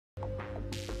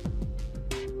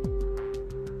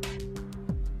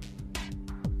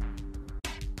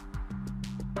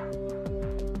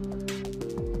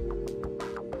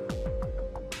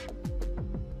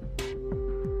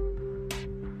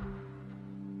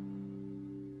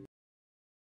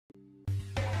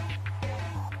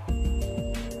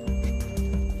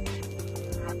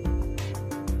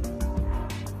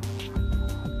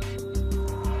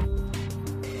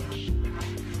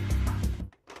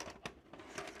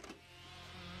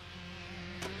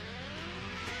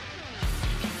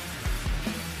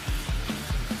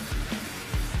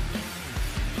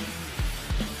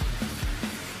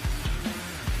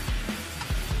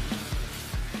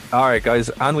All right, guys,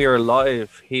 and we are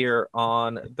live here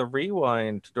on the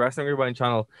Rewind, the Wrestling Rewind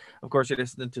channel. Of course, you're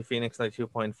listening to Phoenix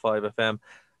 92.5 FM.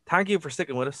 Thank you for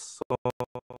sticking with us.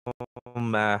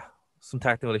 Some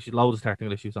technical issues, loads of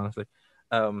technical issues, honestly.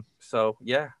 So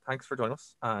yeah, thanks for joining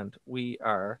us, and we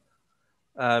are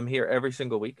here every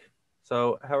single week.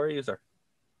 So how are you, sir?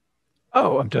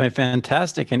 Oh, I'm doing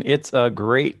fantastic. And it's a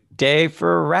great day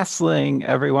for wrestling.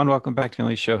 Everyone, welcome back to the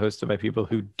only show hosted by people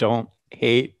who don't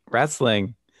hate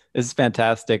wrestling. This is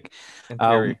fantastic. In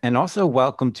theory. And also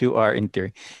welcome to our, in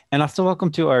theory, and also welcome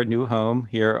to our new home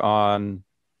here on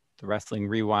the Wrestling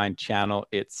Rewind channel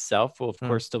itself. Will, of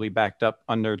course, still be backed up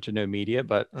under to No Media,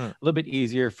 but a little bit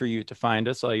easier for you to find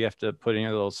us. All you have to put in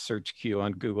your little search queue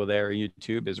on Google there or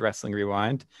YouTube is Wrestling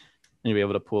Rewind. And you'll be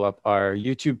able to pull up our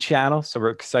YouTube channel. So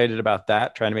we're excited about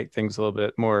that, trying to make things a little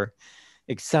bit more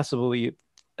accessible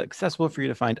for you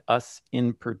to find us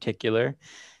in particular.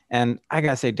 And I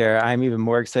gotta say, Dara, I'm even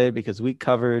more excited because we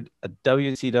covered a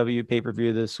WCW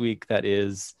pay-per-view this week that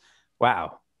is,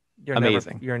 wow,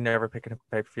 amazing. You're never picking a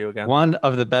pay-per-view again. One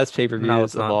of the best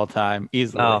pay-per-views of all time,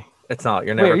 easily. No, it's not.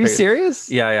 You're Wait, never. are you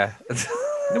serious? Yeah.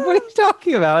 What are you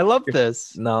talking about? I love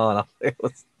this. No.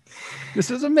 This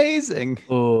is amazing.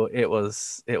 Oh, it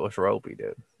was ropey,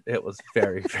 dude. It was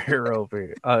very, very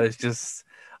ropey. I was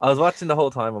watching the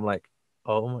whole time. I'm like,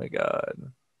 oh my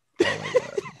god.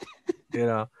 You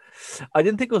know, I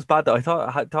didn't think it was bad though. I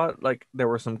thought like there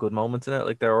were some good moments in it.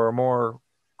 Like there were more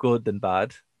good than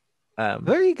bad.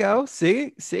 There you go.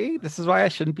 See, this is why I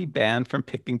shouldn't be banned from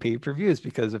picking pay-per-views,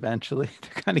 because eventually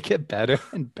they're going to get better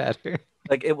and better.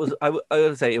 Like it was, I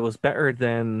would say it was better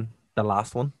than the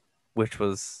last one, which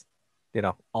was,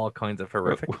 all kinds of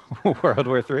horrific. World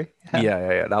War III.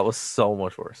 Yeah. That was so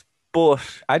much worse. But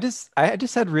I just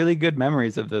had really good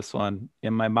memories of this one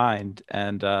in my mind,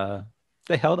 and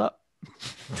they held up.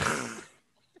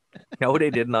 No,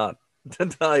 they did not.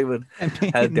 I mean,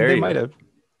 how dare they you? might have.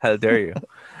 How dare you?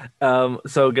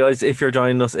 So guys, if you're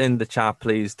joining us in the chat,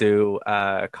 please do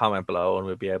comment below and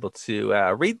we'll be able to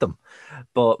read them.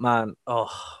 But man, I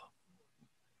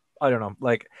don't know.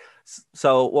 Like,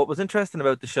 so what was interesting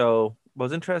about the show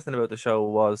was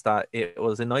that it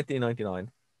was in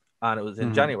 1999 and it was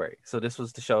in January. So this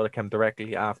was the show that came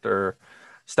directly after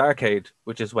Starrcade,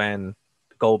 which is when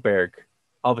Goldberg,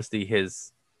 obviously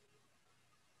his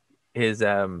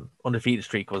undefeated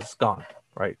streak was gone,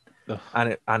 right?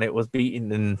 And it was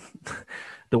beaten in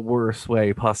the worst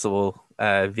way possible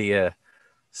via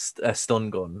a stun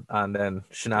gun and then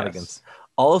shenanigans. Yes.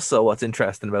 Also, what's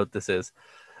interesting about this is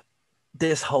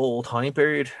this whole time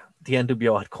period, the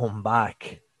NWO had come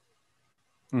back.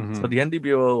 So the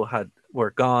NWO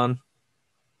were gone,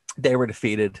 they were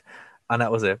defeated, and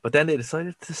that was it. But then they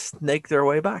decided to snake their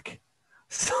way back.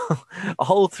 So a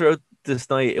whole throughout this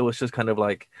night, it was just kind of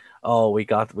like, oh, we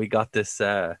got this.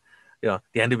 The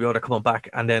NWO are coming back,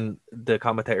 and then the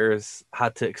commentators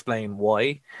had to explain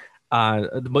why.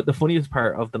 But the funniest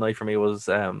part of the night for me was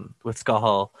with Scott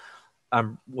Hall,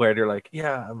 where they're like,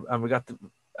 yeah, and we got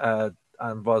the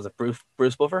and was it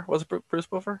Bruce Buffer? Was it Bruce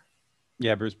Buffer?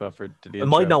 Yeah, Bruce Buffer did the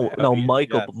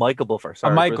Michael Buffer.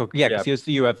 Sorry, Michael. Bruce, yeah, because he was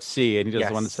the UFC, and he does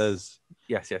the one that says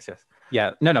yes.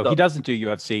 Yeah, no, he doesn't do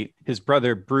UFC. His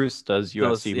brother Bruce does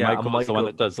UFC. Michael's the one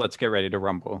that does Let's Get Ready to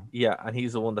Rumble. Yeah, and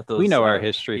he's the one that does. We know our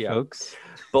history, folks.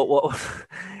 But what,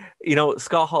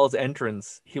 Scott Hall's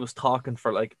entrance, he was talking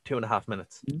for like 2.5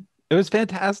 minutes. It was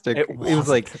fantastic. It was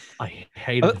like I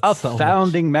hated a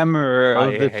founding member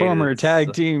of the former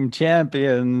tag team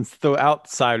champions, the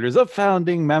Outsiders, a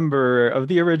founding member of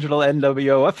the original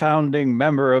NWO, a founding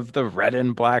member of the Red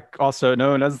and Black, also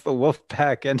known as the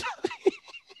Wolfpack, and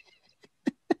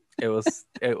it was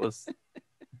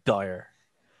dire.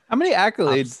 How many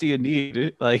accolades do you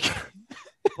need? Like,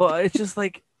 well, it's just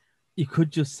like you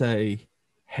could just say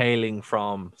hailing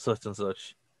from such and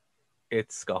such.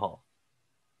 It's Scott Hall.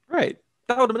 Right.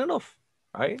 That would have been enough,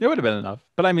 right? It would have been enough.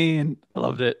 But I mean, I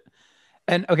loved it.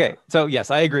 And okay, so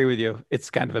yes, I agree with you. It's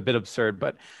kind of a bit absurd,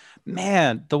 but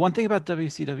man, the one thing about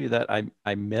WCW that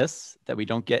I miss that we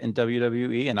don't get in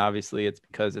WWE, and obviously it's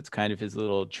because it's kind of his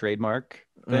little trademark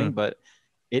thing, but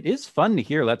it is fun to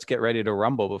hear Let's Get Ready to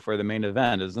Rumble before the main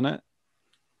event, isn't it?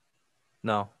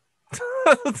 No.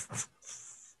 Oh,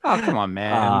 come on,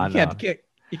 man.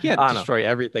 You can't destroy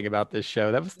everything about this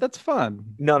show. That's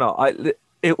fun. No.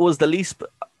 It was the least.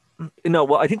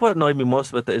 Well, I think what annoyed me most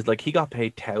about that is like he got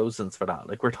paid thousands for that.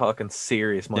 Like we're talking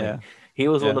serious money. Yeah. He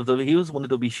was one of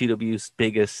WCW's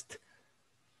biggest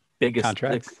biggest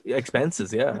contracts,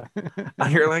 expenses. Yeah,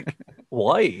 and you're like,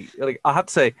 why? Like, I have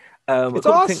to say, a it's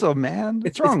couple of things. awesome, man.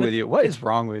 What's It's wrong been with you? What is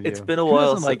wrong with it's you? been a Who while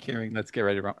doesn't since like hearing "Let's get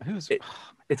ready to rumble"? Who's? it,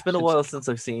 Oh my it's been gosh, a it's while since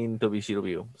I've seen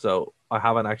WCW, so I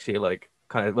haven't actually like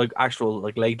kind of like actual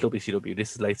like late WCW.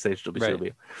 This is late stage right.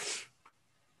 WCW,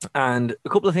 and a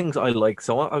couple of things I like.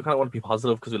 So I kind of want to be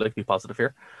positive because we like to be positive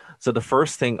here. So the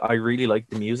first thing, I really liked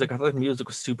the music. I thought the music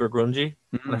was super grungy,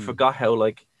 and I Mm, forgot how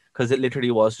like because it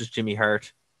literally was just Jimmy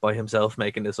Hart by himself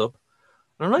making this up.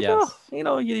 And I'm like, oh,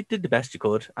 yes. you did the best you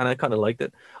could, and I kind of liked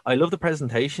it. I love the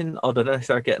presentation. Although then I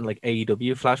start getting like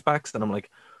AEW flashbacks, and I'm like,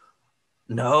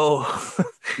 no,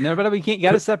 No, but we can't. You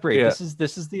got to separate. yeah,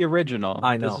 This is the original.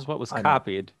 I This know, is what was I know,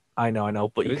 copied. I know,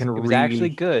 but It was actually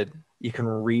good. you can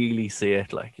really see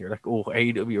it. Like you're like, oh,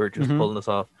 AEW are just Hmm. pulling us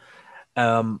off.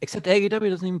 Um, Except AEW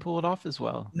doesn't even pull it off as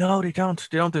well. no, they don't.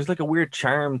 They don't. There's like a weird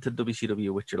charm to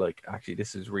WCW, which you're like, actually,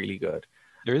 this is really good.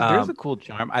 There's a cool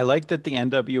charm. I like that the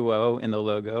NWO in the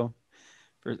logo.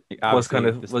 Was kind Obviously,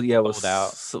 of this well, is yeah, pulled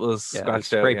out. was Yeah, it was scratched out.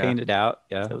 spray Yeah, painted out.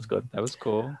 Yeah, it was good. that was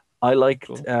cool. Cool. I liked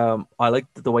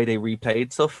the way they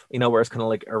replayed stuff. Where it's kind of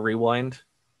like a rewind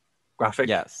graphic.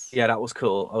 Yes. Yeah, that was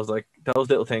cool. I was like, those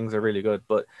little things are really good.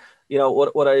 But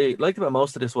what I liked about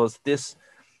most of this was this.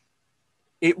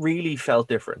 It really felt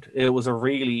different. It was a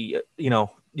really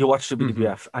you watch Hmm.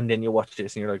 WWF and then you watch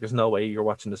this and you're like, there's no way you're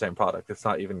watching the same product. It's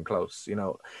not even close.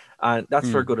 And that's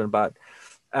for Mm. good and bad.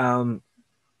 Um,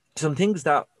 some things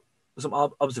that some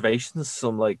observations,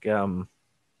 some like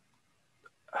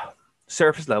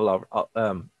surface level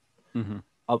of Hmm.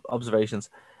 observations.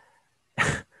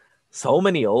 So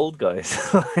many old guys.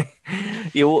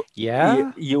 you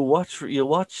Yeah. you watch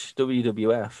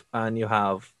WWF and you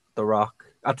have The Rock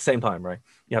at the same time, right?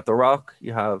 You have The Rock,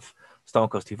 you have Stone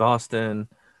Cold Steve Austin,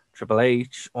 Triple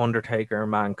H, Undertaker,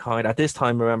 Mankind. At this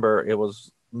time, remember, it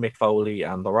was Mick Foley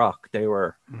and The Rock. They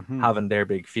were Hmm. having their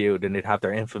big feud, and they'd have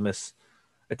their infamous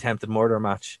attempted murder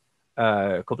match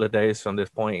a couple of days from this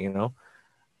point.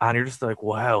 And you're just like,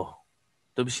 wow,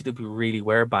 WCW really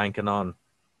were banking on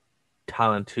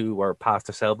talent who were past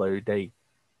their sell by date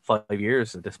 5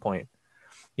 years at this point.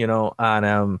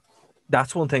 And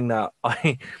that's one thing that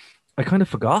I kind of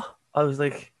forgot. I was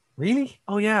like, really?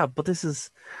 Oh yeah, but this is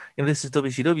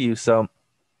WCW. So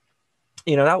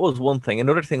that was one thing.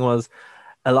 Another thing was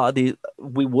a lot of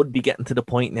we would be getting to the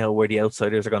point now where the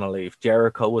outsiders are going to leave.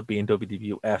 Jericho would be in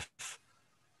WWF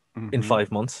in Hmm.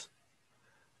 5 months.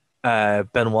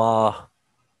 Benoit,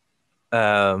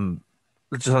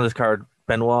 just on this card,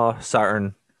 Benoit,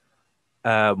 Saturn,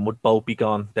 would both be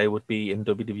gone. They would be in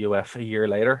WWF a year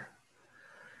later.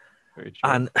 Very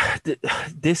true. And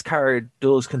this card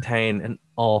does contain an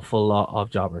awful lot of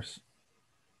jobbers.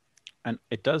 And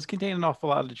it does contain an awful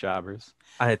lot of jobbers,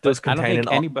 And it does but I don't contain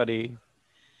think anybody.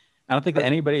 I don't think that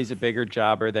anybody is a bigger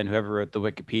jobber than whoever wrote the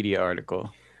Wikipedia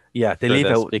article yeah, for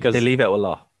this, they because leave out a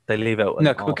lot. They leave out an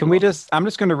no, awful can we lot. just? I'm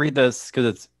just going to read this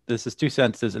because this is two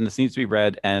sentences and this needs to be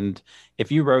read. And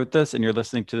if you wrote this and you're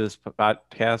listening to this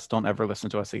podcast, don't ever listen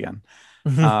to us again.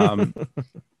 Um,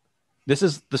 this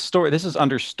is the story. This is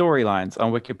under storylines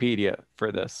on Wikipedia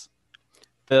for this.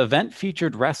 The event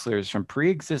featured wrestlers from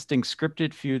pre-existing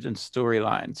scripted feuds and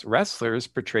storylines. Wrestlers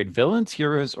portrayed villains,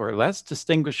 heroes, or less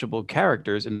distinguishable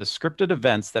characters in the scripted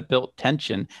events that built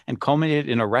tension and culminated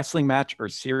in a wrestling match or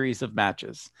series of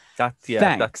matches. That's yeah,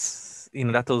 Thanks. that's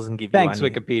that doesn't give you Thanks, any.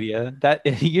 Wikipedia. That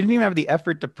you didn't even have the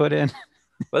effort to put in.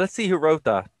 Well, let's see who wrote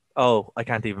that. Oh, I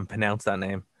can't even pronounce that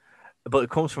name. But it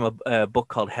comes from a book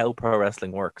called How Pro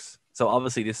Wrestling Works. So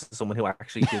obviously this is someone who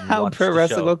actually didn't How watch pro the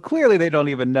wrestling. show. Well, clearly they don't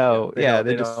even Yeah, know. Yeah,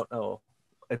 they they just. don't know.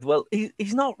 Well,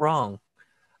 he's not wrong.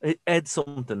 Ed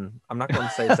something. I'm not going to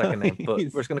say his second name, but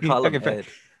we're just going to call him Okay, fine. Ed.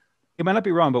 It might not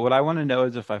be wrong, but what I want to know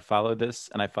is if I follow this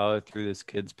and I follow through this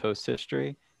kid's post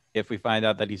history, if we find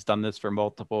out that he's done this for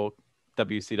multiple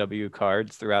WCW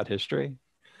cards throughout history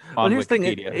Well, on here's the thing.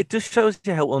 Wikipedia, It just shows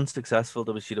you how unsuccessful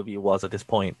WCW was at this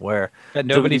point, where that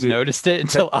nobody's WWE. noticed it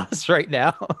until us right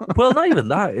now. Well, not even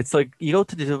that. It's like you go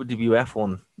to the WWF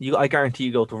one. I guarantee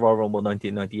you go to Royal Rumble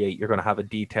 1998. You're going to have a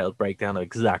detailed breakdown of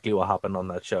exactly what happened on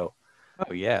that show.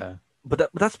 Oh yeah.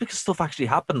 But that's because stuff actually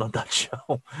happened on that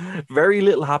show. Very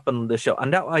little happened on this show,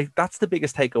 and that's the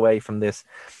biggest takeaway from this.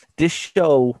 This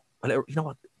show, well, you know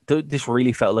what? This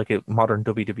really felt like a modern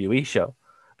WWE show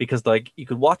because, like, you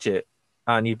could watch it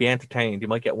and you'd be entertained. You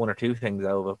might get one or two things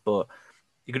out of it, but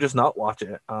you could just not watch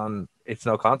it, and it's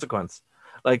no consequence.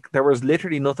 Like, there was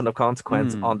literally nothing of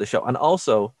consequence on Mm. the show, and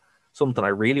also something I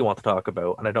really want to talk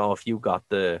about, and I don't know if you got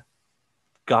that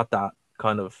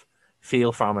kind of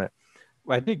feel from it.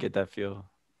 Well, I did get that feel.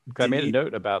 I made a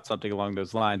note about something along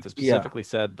those lines. It specifically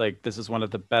said, like, this is one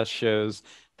of the best shows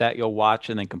that you'll watch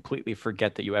and then completely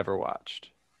forget that you ever watched.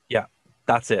 Yeah,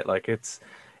 that's it. Like it's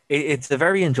a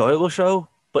very enjoyable show,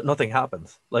 but nothing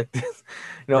happens. Like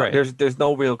Right. there's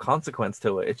no real consequence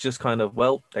to it. It's just kind of,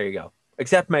 well, there you go.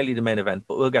 Except mainly the main event,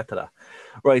 but we'll get to that.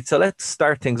 Right, so let's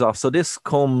start things off. So this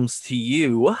comes to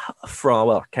you from,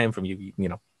 well, it came from you,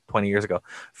 20 years ago,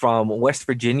 from West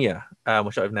Virginia,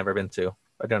 which I've never been to.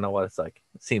 I don't know what it's like.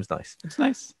 It seems nice. It's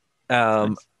nice.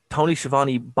 Tony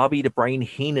Schiavone, Bobby the Brain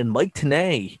Heenan, Mike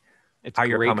Tenay. It's a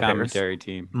great commentary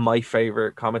team. My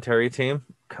favorite commentary team.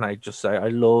 Can I just say I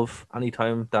love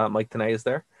anytime that Mike Tenay is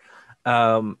there.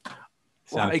 Sounds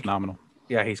phenomenal.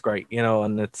 Yeah, he's great.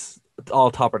 And it's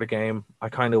all top of the game. I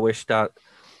kind of wish that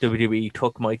WWE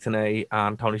took Mike Tenay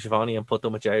and Tony Schiavone and put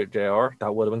them with JR.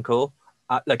 That would have been cool.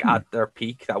 At their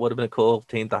peak, that would have been a cool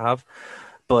team to have.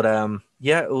 But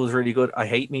yeah, it was really good. I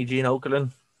hate me Gene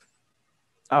Okerlund.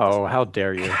 Oh, how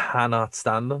dare you! Cannot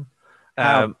stand him.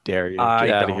 How dare you?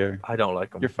 Get out of here. I don't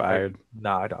like him. You're fired.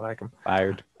 No, I don't like him.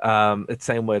 Fired. It's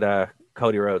same with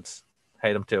Cody Rhodes.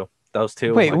 Hate him too. Those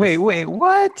two. Wait,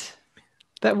 what?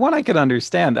 That one I could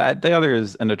understand. The other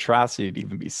is an atrocity to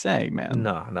even be saying, man.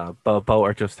 No. Both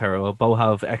are just terrible. Both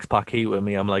have X-Pac heat with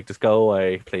me. I'm like, just go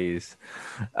away, please.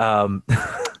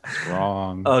 That's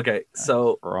wrong. Okay,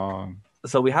 so wrong.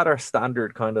 So we had our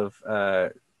standard kind of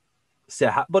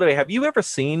set. By the way, have you ever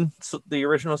seen the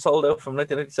original Sold Out from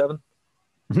 1997?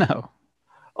 No.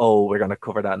 Oh, we're gonna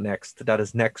cover that next. That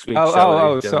is next week's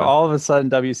show. So all of a sudden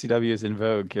WCW is in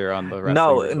vogue here on the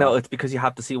wrestling. No, it's because you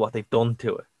have to see what they've done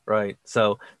to it, right?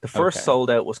 So the first Sold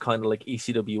Out was kind of like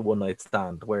ECW One Night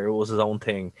Stand, where it was his own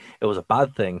thing. It was a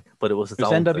bad thing, but it was its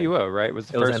own NWO, thing. Right? It was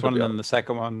the first one, and then the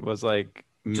second one was like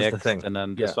mixed, and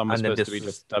then this one was supposed to be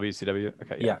just WCW.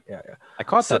 Okay, yeah. I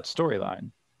caught that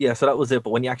storyline. Yeah, so that was it. But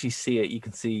when you actually see it, you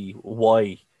can see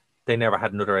why they never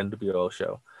had another NWO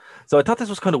show. So I thought this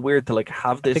was kind of weird to like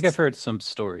have this. I think I've heard some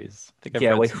stories.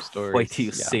 Wait till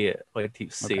you see it. Wait till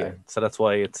you see it. So that's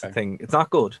why it's a thing. It's not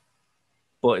good,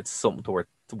 but it's something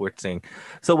worth seeing.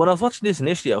 So when I was watching this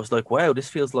initially, I was like, wow, this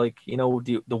feels like,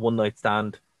 the One Night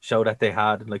Stand show that they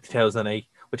had in like 2008,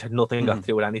 which had nothing got to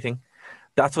do with anything.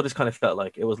 That's what this kind of felt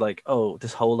like. It was like, oh,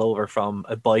 this holdover from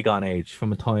a bygone age,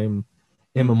 from a time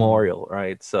immemorial,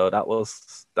 right? So that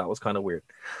was kind of weird.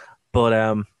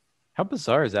 But how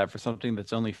bizarre is that for something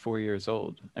that's only 4 years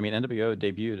old? I mean, NWO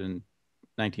debuted in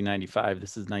 1995.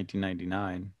 This is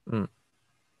 1999.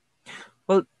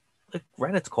 Well, it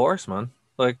ran its course, man.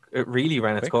 Like, it really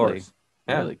ran its course.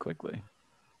 Yeah. Really quickly.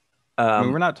 I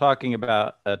mean, we're not talking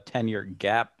about a 10-year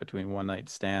gap between One Night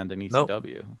Stand and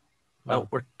ECW. No,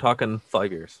 we're talking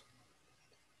 5 years.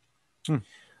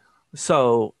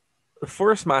 So the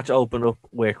first match opened up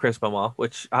with Chris Benoit,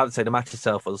 which I have to say the match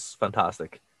itself was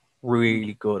fantastic.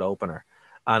 Really good opener.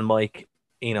 And Mike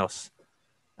Enos.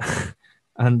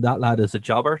 And that lad is a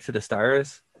jobber to the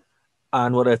stars.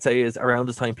 And what I'd say is around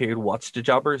this time period, watch the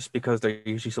jobbers because they're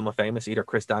usually someone famous, either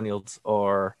Chris Daniels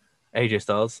or AJ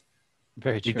Styles.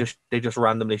 Very true. They just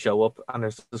randomly show up, and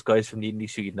there's those guys from the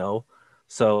indies who you know.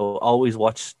 So always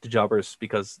watch the jobbers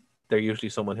because they're usually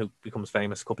someone who becomes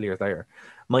famous a couple of years later.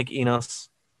 Mike Enos,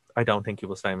 I don't think he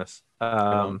was famous.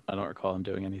 I don't recall him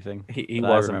doing anything. He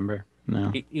wasn't. I remember.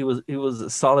 No. He was a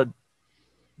solid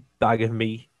bag of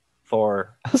meat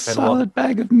for solid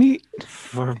bag of meat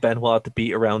for Benoit to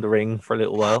beat around the ring for a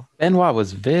little while. Benoit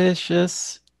was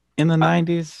vicious in the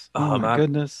 90s. Oh my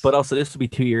goodness. But also this will be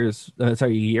a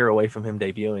year away from him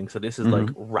debuting. So this is like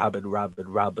rabid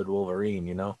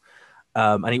Wolverine,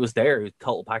 and he was there,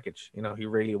 total package. He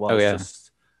really was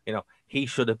just, he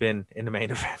should have been in the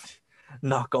main event,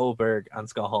 not Goldberg and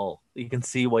Scott Hall. You can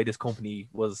see why this company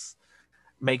was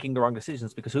making the wrong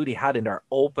decisions because who they had in their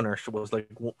opener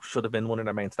should have been one of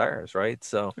their main stars, right?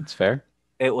 So it's fair.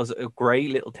 It was a great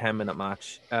little 10-minute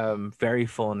match. Very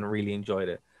fun, really enjoyed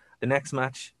it. The next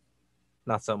match,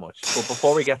 not so much. But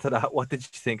before we get to that, what did you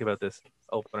think about this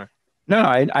opener? No,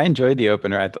 I enjoyed the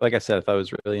opener. Like I said, I thought it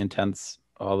was really intense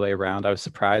all the way around. I was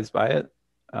surprised by it.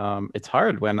 It's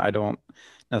hard when I don't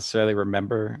necessarily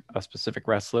remember a specific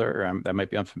wrestler or that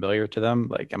might be unfamiliar to them.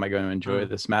 Like, am I going to enjoy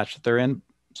this match that they're in?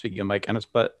 Speaking of Mike Ennis,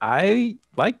 but I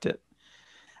liked it.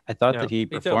 I thought that he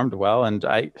performed well, and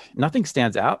nothing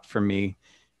stands out for me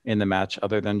in the match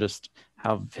other than just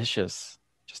how vicious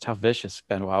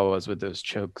Benoit was with those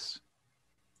chokes.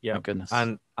 Yeah, my goodness.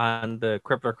 And the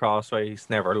crippler crossface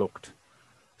never looked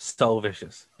so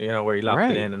vicious. Where he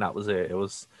locked it in, and that was it.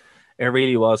 It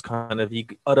really was kind of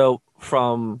although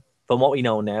from what we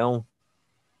know now,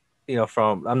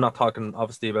 I'm not talking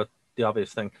obviously about the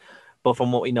obvious thing. But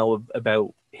from what we know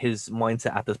about his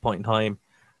mindset at this point in time,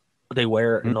 they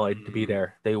were annoyed to be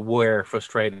there. They were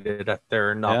frustrated that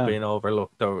they're not being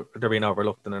overlooked, or they're being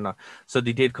overlooked and they're not. So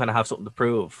they did kind of have something to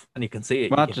prove, and you can see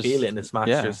it. Well, You can feel it in this match.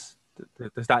 Yeah.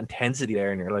 There's that intensity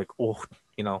there, and you're like, oh,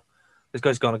 this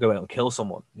guy's gonna go out and kill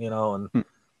someone, and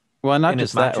Well, not in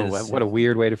his just that. matches. Oh, what a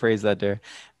weird way to phrase that there.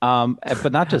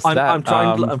 But not just I'm that.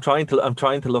 trying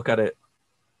to look at it.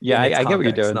 Yeah, in its I get what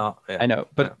you're context, doing. I know,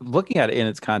 but looking at it in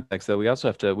its context, though, we also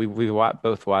have to.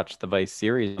 Both watched the Vice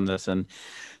series on this, and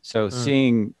so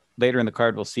seeing later in the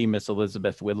card, we'll see Miss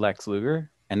Elizabeth with Lex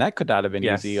Luger, and that could not have been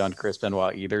easy on Chris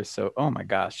Benoit either. So, oh my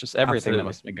gosh, just everything that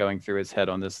must have been going through his head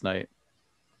on this night.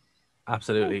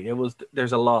 Absolutely, it was.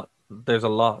 There's a lot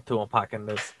to unpack in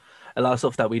this. A lot of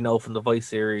stuff that we know from the Vice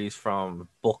series, from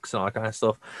books and all that kind of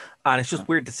stuff, and it's just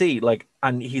weird to see. Like,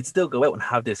 and he'd still go out and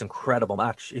have this incredible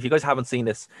match. If you guys haven't seen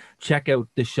this, check out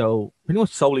this show pretty much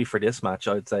solely for this match.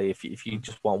 I'd say if you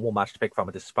just want one match to pick from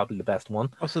it, this is probably the best one.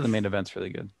 Also, the main event's really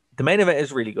good. The main event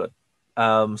is really good.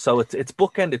 So it's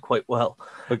bookended quite well.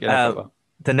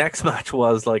 The next match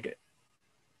was like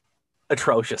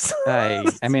atrocious. I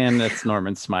mean, it's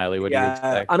Norman Smiley. What do you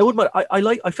expect? And I wouldn't.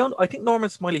 I think Norman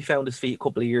Smiley found his feet a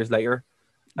couple of years later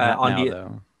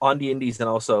on the Indies, and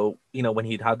also when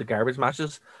he'd had the garbage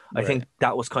matches. I think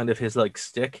that was kind of his like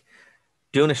stick.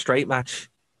 Doing a straight match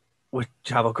with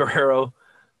Chavo Guerrero,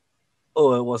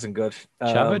 it wasn't good.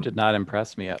 Chavo did not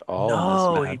impress me at all.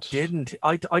 No, in this match. He didn't.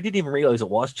 I didn't even realize it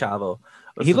was Chavo.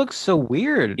 He looks so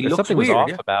weird. Something was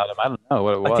off about him. I don't know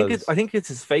what it was. I think it's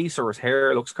his face or his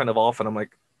hair looks kind of off, and I'm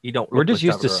like, you don't. We're just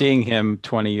used to seeing him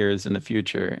 20 years in the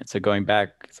future, and so going back,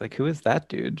 it's like, who is that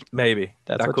dude? Maybe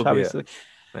that's what Chavo.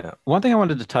 Yeah. One thing I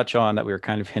wanted to touch on that we were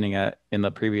kind of hinting at in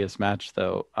the previous match,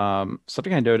 though,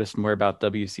 something I noticed more about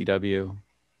WCW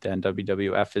than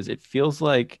WWF is it feels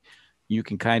like you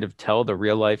can kind of tell the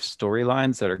real life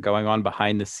storylines that are going on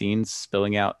behind the scenes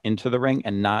spilling out into the ring,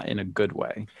 and not in a good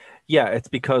way. Yeah, it's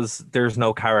because there's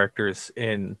no characters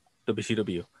in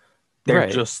WCW. They're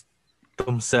just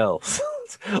themselves.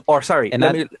 Or sorry,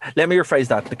 let me rephrase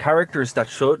that.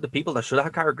 The people that should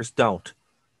have characters don't.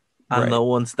 And the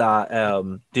ones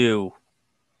that do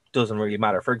doesn't really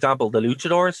matter. For example, the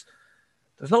luchadors,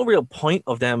 there's no real point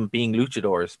of them being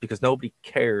luchadors because nobody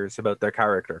cares about their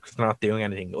character because they're not doing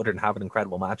anything other than having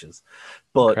incredible matches.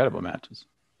 Incredible matches.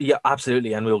 Yeah,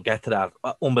 absolutely. And we'll get to that.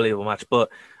 Unbelievable match. But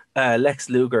Lex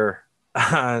Luger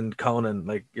and Conan,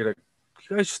 like, you're like,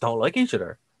 you guys just don't like each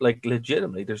other. Like,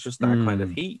 legitimately, there's just that kind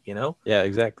of heat, Yeah,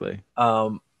 exactly.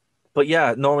 But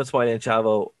yeah, Norman Smiley and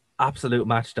Chavo, absolute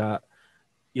match that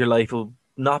your life will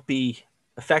not be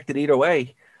affected either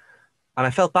way. And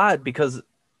I felt bad because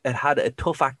it had a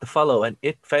tough act to follow and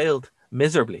it failed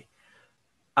miserably,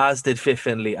 as did Fit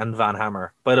Finlay and Van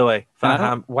Hammer. By the way,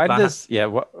 why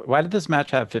did this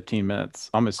match have 15 minutes,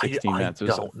 almost 16 minutes? I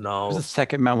don't know. It was the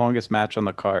second longest match on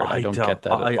the card. I don't get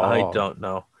that at all. I don't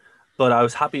know. But I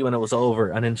was happy when it was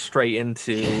over and then straight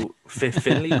into Fit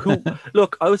Finlay. Who,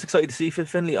 look, I was excited to see Fit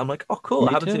Finlay. I'm like, oh, cool.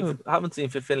 I haven't seen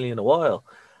Fit Finlay in a while.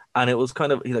 And it was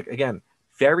kind of, like, again,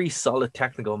 very solid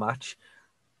technical match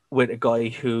with a guy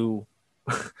who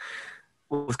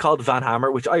was called Van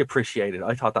Hammer, which I appreciated.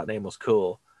 I thought that name was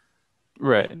cool.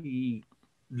 Right. He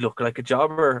looked like a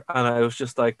jobber. And I was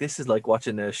just like, this is like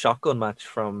watching a shotgun match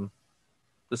from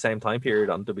the same time period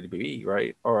on WWE,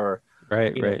 right? Or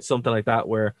something like that,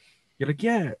 where you're like,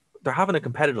 yeah, they're having a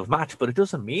competitive match, but it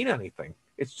doesn't mean anything.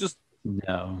 It's just,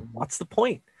 what's the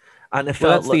point? And it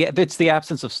felt it's the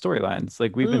absence of storylines.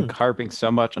 Like, we've been harping so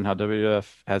much on how WWF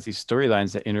has these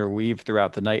storylines that interweave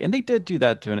throughout the night, and they did do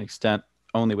that to an extent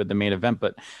only with the main event,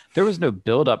 but there was no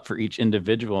build up for each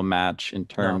individual match in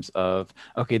terms of,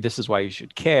 okay, this is why you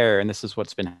should care, and this is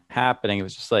what's been happening. It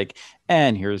was just like,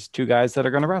 and here's two guys that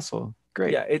are going to wrestle.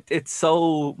 Great. Yeah, it's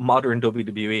so modern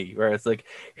WWE, where it's like,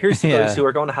 here's the guys who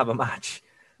are going to have a match.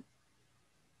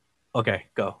 Okay,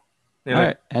 go. All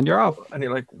right, and you're off. And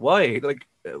you're like, why? Like,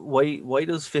 why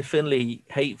does Fit Finlay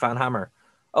hate Van Hammer?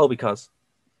 Oh, because.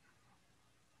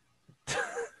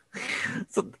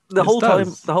 So the whole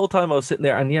time I was sitting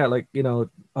there, and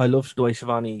I love the way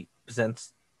Shivani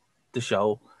presents the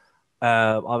show.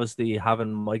 Obviously,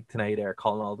 having Mike Tenay there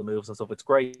calling all the moves and stuff, it's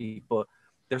great, but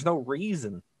there's no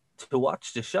reason to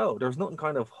watch the show. There's nothing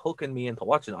kind of hooking me into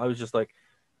watching. I was just like,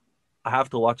 I have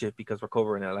to watch it because we're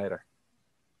covering it later.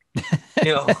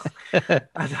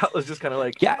 And that was just kind of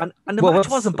like, and the match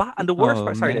wasn't bad. And the worst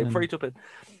part, sorry, before you jump in,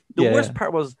 the worst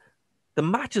part was the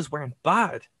matches weren't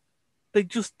bad. They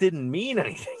just didn't mean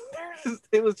anything.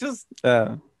 It was just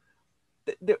at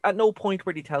no point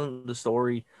were they telling the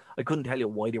story. I couldn't tell you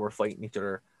why they were fighting each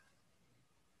other.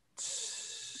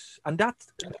 And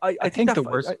that's, I think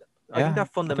that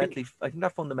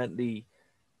fundamentally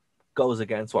goes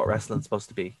against what wrestling's supposed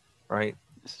to be, right?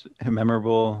 It's a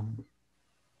memorable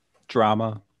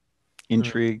drama,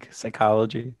 intrigue,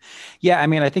 psychology. Yeah, I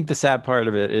mean, I think the sad part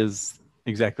of it is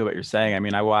exactly what you're saying. I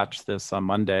mean, I watched this on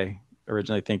Monday,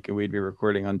 originally thinking we'd be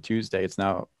recording on Tuesday. It's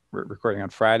now we're recording on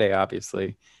Friday,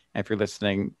 obviously. And if you're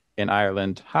listening in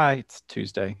Ireland, hi, it's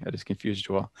Tuesday. I just confused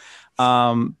you all.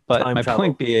 But Time my travel.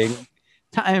 point being,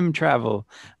 time travel.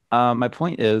 My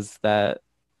point is that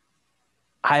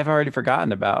I've already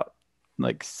forgotten about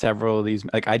like several of these.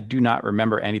 Like I do not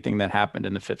remember anything that happened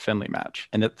in the Fit Finlay match,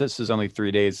 and that this is only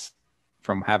 3 days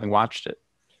from having watched it.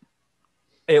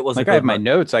 It was like a I have good my match.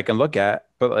 notes I can look at,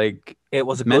 but like It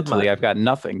was a good mentally, match. I've got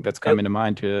nothing that's coming to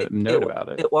mind to note about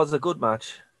it. It was a good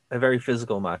match, a very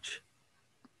physical match,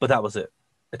 but that was it.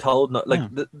 It told Yeah.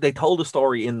 they told a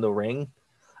story in the ring,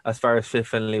 as far as Fit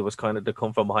Finlay was kind of to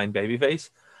come from behind babyface,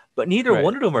 but neither Right.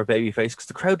 one of them are babyface because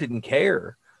the crowd didn't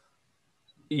care.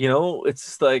 You know, it's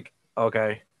just like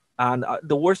okay. And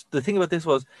the thing about this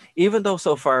was, even though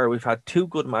so far we've had 2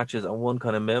 good matches and 1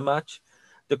 kind of mid match,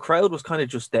 the crowd was kind of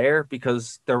just there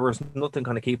because there was nothing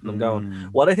kind of keeping them going.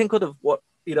 What I think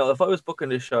if I was booking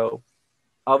this show,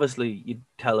 obviously you'd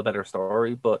tell a better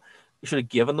story, but you should have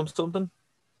given them something,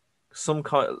 some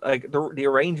kind like the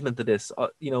arrangement of this.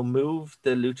 Move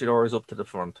the luchadors up to the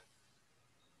front,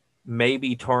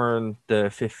 maybe turn the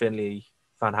Fifth Finlay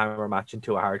Van Hammer match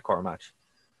into a hardcore match,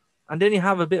 and then you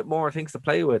have a bit more things to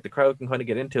play with. The crowd can kind of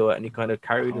get into it, and you kind of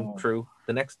carry them through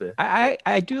the next bit.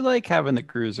 I do like having the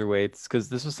cruiserweights because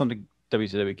this was something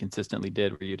WCW consistently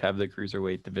did, where you'd have the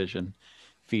cruiserweight division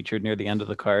featured near the end of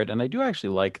the card, and I do actually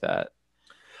like that.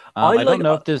 I don't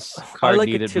know if this card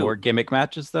needed more gimmick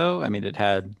matches, though. I mean,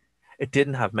 it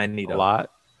didn't have many though. A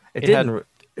lot. It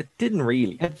didn't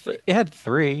really. It had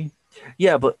 3.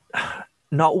 Yeah, but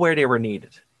not where they were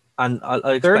needed. And I'll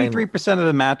explain. 33% of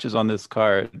the matches on this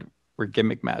card were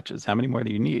gimmick matches. How many more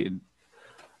do you need?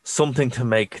 Something to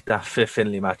make that Fifth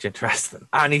Finlay match interesting.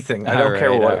 Anything. I don't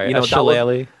care what. Right.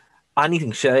 Shillelagh.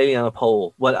 Anything shillelagh on a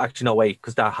pole. Well, actually, no, wait,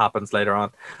 because that happens later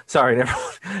on. Sorry, never.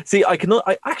 See,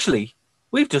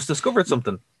 we've just discovered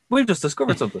something.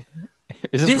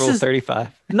 Is this Rule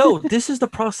 35? No, this is the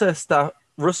process that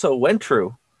Russo went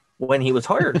through when he was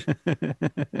hired.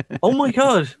 Oh my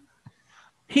God.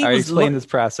 Explain this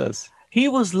process. He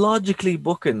was logically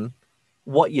booking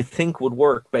what you think would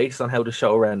work based on how the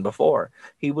show ran before.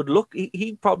 He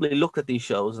probably looked at these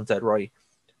shows and said, right,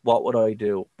 what would I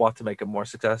do? What to make it more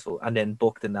successful? And then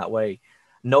booked in that way.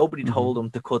 Nobody told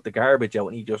him to cut the garbage out,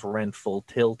 and he just ran full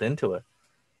tilt into it.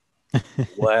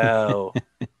 Wow.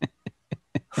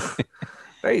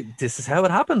 Right, this is how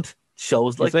it happened.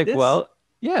 Shows like this. Well,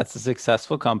 yeah, it's a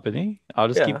successful company. I'll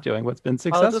just keep doing what's been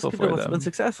successful for them. What's been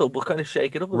successful. We'll kind of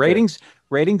shake it up.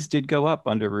 Ratings did go up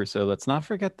under Russo. Let's not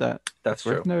forget that. That's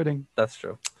true. Worth noting. That's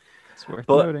true. It's worth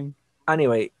noting.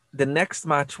 Anyway, the next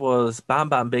match was Bam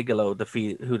Bam Bigelow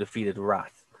who defeated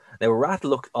Wrath. Now, Wrath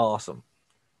looked awesome.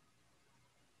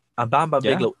 And Bam Bam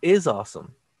Bigelow is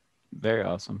awesome. Very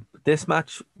awesome. This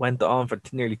match went on for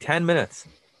nearly 10 minutes.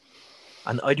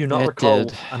 And I do not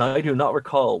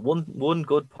recall one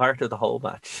good part of the whole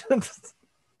match.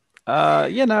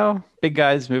 Big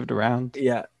guys moved around.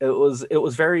 Yeah, it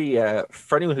was very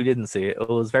for anyone who didn't see it, it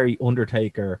was very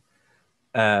Undertaker.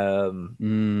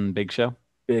 Big Show.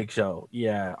 Big Show,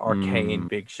 yeah, or Kane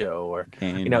Big Show, or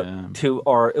Kane,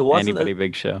 or it wasn't anybody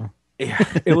Big Show. Yeah,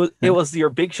 it was your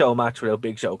Big Show match without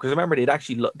Big Show, because remember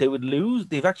they would lose.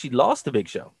 They've actually lost the Big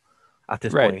Show at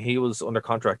this point. He was under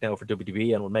contract now for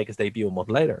WWE and would make his debut a month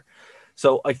later.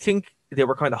 So I think they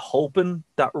were kind of hoping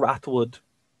that Rat would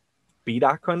be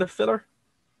that kind of filler.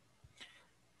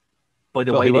 By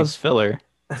the way, he was filler.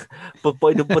 But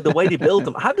by the way they built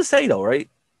him, I have to say though, right?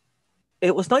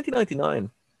 It was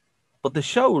 1999, but the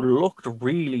show looked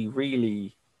really,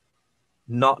 really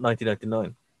not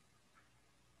 1999.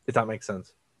 If that makes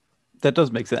sense. That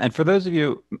does make sense. And for those of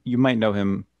you might know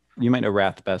him, you might know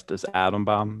Wrath best as Atom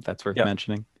Bomb. That's worth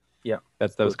mentioning. Yeah,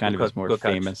 that was kind of his more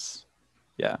famous.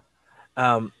 Yeah.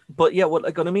 But yeah,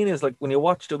 what I mean is, like, when you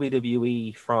watch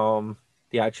WWE from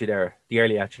the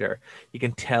early Attitude Era, you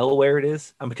can tell where it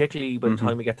is, and particularly by the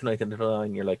time we get to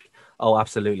 1999, you're like, oh,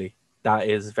 absolutely, that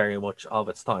is very much of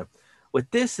its time.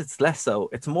 With this, it's less so.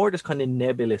 It's more just kind of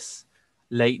nebulous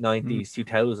late 90s,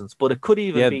 2000s, but it could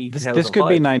even be 2005. This could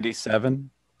be 97.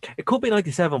 It could be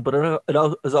 97, but it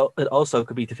also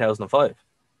could be 2005.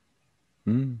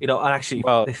 You know, and actually,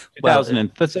 let's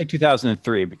say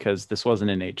 2003, because this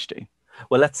wasn't in HD.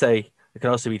 Well, let's say it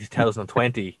could also be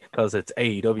 2020 because it's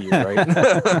AEW,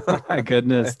 right? Oh my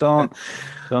goodness, don't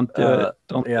do it.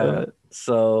 Don't do it.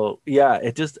 So yeah,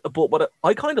 it just. But what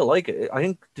I kind of like it. I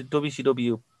think the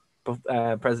WCW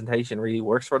presentation really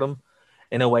works for them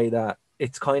in a way that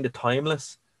it's kind of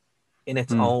timeless in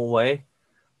its own way.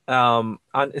 And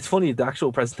it's funny, the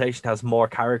actual presentation has more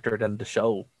character than the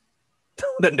show,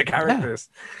 than the characters,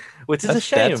 which is a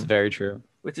shame. That's very true.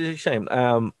 Which is a shame.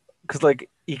 Because like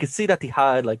you could see that they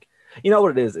had like, you know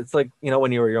what it is? It's like, you know,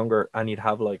 when you were younger and you'd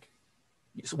have like,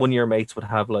 one of your mates would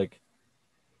have like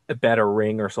a better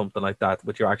ring or something like that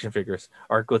with your action figures,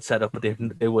 or a good setup, but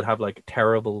they would have like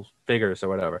terrible figures or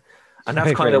whatever. And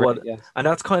that's kind of what, yes. And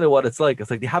that's kind of what it's like.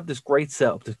 It's like they have this great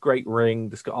setup, this great ring,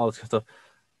 this all this kind of stuff,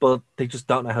 but they just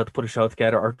don't know how to put a show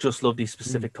together, or just love these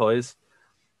specific toys.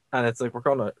 And it's like, we're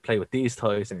gonna play with these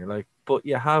toys, and you're like, but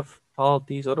you have all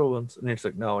these other ones, and you're just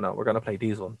like, no, we're gonna play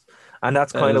these ones. And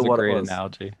that's kind of what it was. Great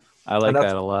analogy. I like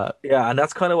that a lot. Yeah, and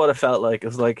that's kind of what it felt like.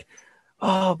 It's like,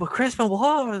 oh, but Chris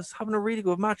Benoit was having a really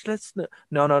good match. Let's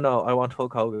no. I want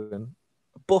Hulk Hogan,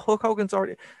 but Hulk Hogan's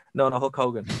already Hulk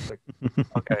Hogan. Like,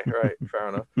 okay, right, fair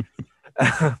enough.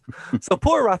 So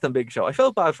poor Wrath and Big Show. I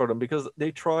felt bad for them because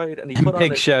they tried and he put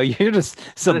Big Show. You're just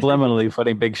subliminally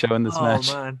putting Big Show in this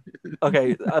match. Oh man.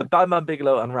 Okay, Batman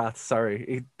Bigelow and Wrath.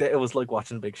 Sorry, it was like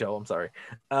watching Big Show. I'm sorry,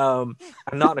 and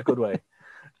not in a good way.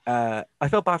 I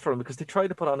felt bad for them because they tried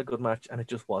to put on a good match and it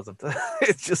just wasn't.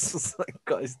 It just was like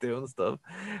guys doing stuff,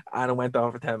 and it went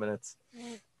on for 10 minutes.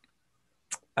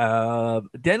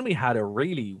 Then we had a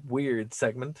really weird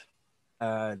segment.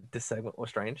 This segment was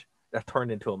strange. That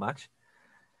turned into a match.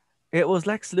 It was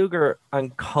Lex Luger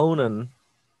and Conan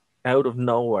out of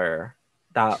nowhere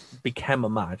that became a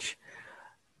match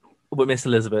with Miss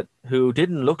Elizabeth, who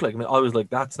didn't look like me. I was like,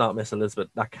 that's not Miss Elizabeth.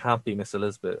 That can't be Miss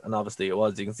Elizabeth. And obviously it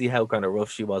was. You can see how kind of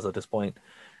rough she was at this point.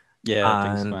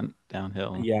 Yeah, things went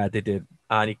downhill. Yeah, they did.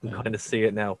 And you can kind of see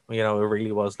it now. You know, it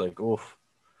really was like, oof.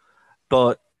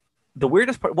 But the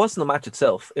weirdest part wasn't the match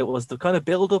itself. It was the kind of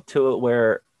build up to it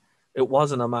where it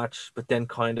wasn't a match, but then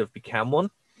kind of became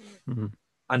one. Mm-hmm.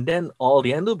 And then all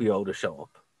the NWO to show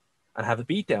up and have a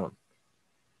beatdown.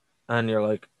 And you're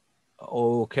like,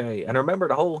 okay. And remember,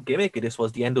 the whole gimmick of this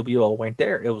was the NWO weren't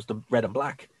there. It was the red and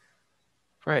black.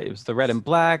 Right. It was the red and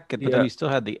black. But then you still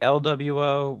had the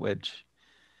LWO, which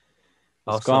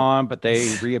was gone, but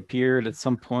they reappeared at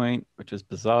some point, which is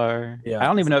bizarre. Yeah. I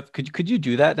don't even know if could you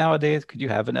do that nowadays? Could you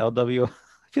have an LWO?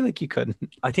 I feel like you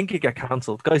couldn't. I think you get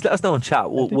cancelled. Guys, let us know in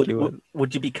chat.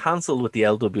 Would you be cancelled with the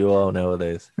LWO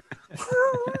nowadays?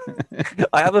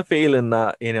 I have a feeling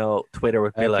that, you know, Twitter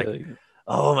would be like,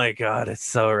 oh my God, it's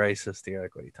so racist. You're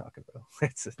like, what are you talking about?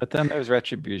 It's just... But then there's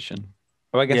retribution.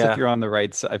 Oh, I guess if you're on the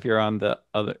right side, if you're on the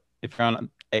other, if you're on,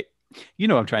 you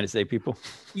know what I'm trying to say, people.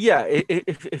 Yeah,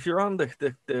 if you're on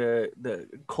the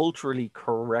culturally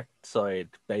correct side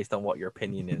based on what your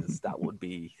opinion is, that would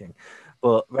be thing.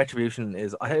 But retribution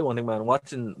is, I hate one thing, man.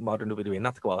 Watching modern WWE,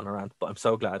 not to go on a rant, but I'm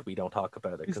so glad we don't talk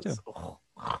about it because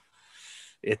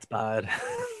it's bad.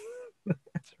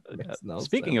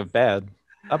 Speaking of bad,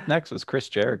 up next was Chris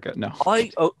Jericho. No,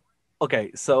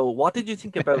 okay. So what did you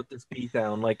think about this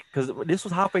beatdown? Like, because this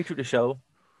was halfway through the show,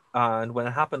 and when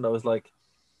it happened, I was like,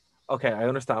 okay, I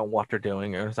understand what they're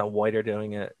doing. I understand why they're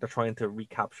doing it. They're trying to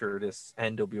recapture this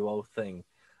NWO thing.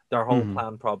 Their whole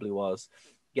plan probably was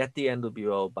get the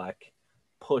NWO back,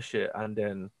 push it, and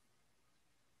then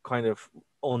kind of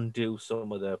undo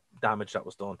some of the damage that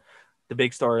was done. The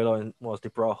big storyline was they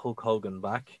brought Hulk Hogan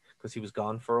back because he was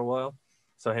gone for a while.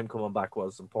 So him coming back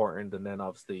was important. And then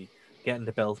obviously getting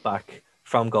the belt back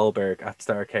from Goldberg at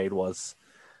Starrcade was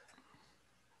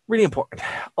really important.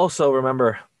 Also,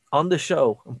 remember, on the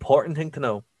show, important thing to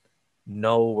know,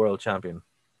 no world champion.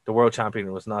 The world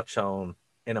champion was not shown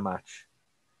in a match.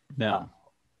 No.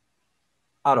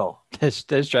 At all. I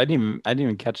didn't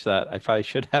even catch that. I probably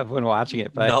should have when watching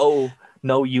it. But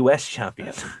no US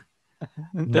champion.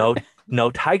 no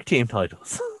tag team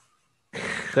titles.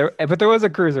 But there was a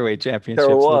cruiserweight championship.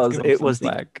 There was. It was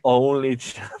the only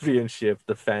championship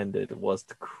defended was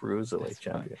the cruiserweight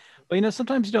champion. Well, you know,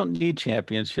 sometimes you don't need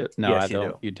championship. No, yes, I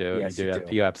don't. You do. Yes, you do.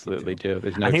 You absolutely do.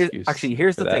 There's no excuse. Actually,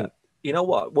 here's the thing. You know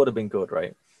what would have been good,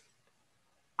 right?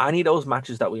 Any of those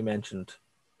matches that we mentioned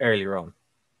earlier on,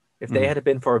 if they had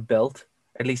been for a belt,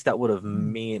 at least that would have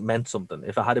meant something.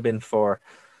 If it had been for,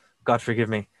 God forgive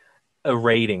me, a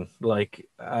rating like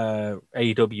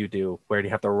AEW do, where they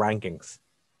have the rankings.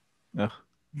 Ugh.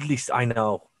 At least I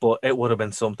know, but it would have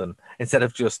been something instead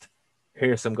of just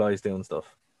here's some guys doing stuff.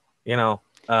 You know,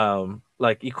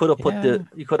 like you could have put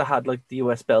you could have had like the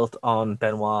US belt on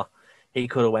Benoit. He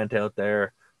could have went out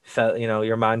there,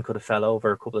 your man could have fell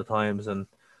over a couple of times, and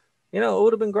you know it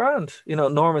would have been grand. You know,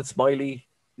 Norman Smiley,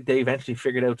 they eventually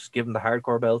figured out just give him the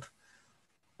hardcore belt,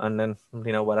 and then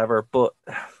whatever. But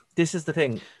this is the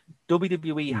thing: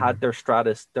 WWE had their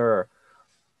Stratus, their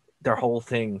their whole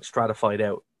thing stratified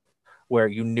out, where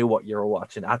you knew what you were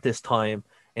watching at this time.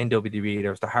 In WWE,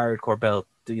 there was the hardcore belt.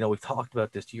 We've talked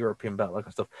about this, the European belt, like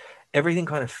stuff. Everything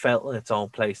kind of felt in its own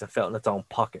place and felt in its own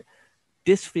pocket.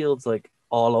 This feels like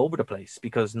all over the place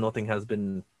because nothing has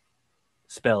been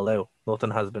spelled out.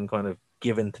 Nothing has been kind of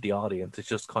given to the audience. It's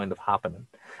just kind of happening,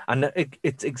 and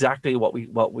it's exactly what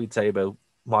we'd say about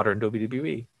modern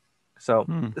WWE. So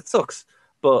it sucks,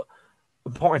 but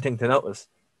important thing to notice: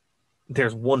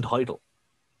 there's one title,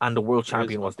 and the world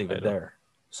champion wasn't even there.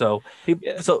 So,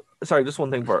 sorry, just one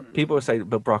thing for people who say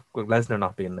about Brock Lesnar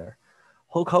not being there.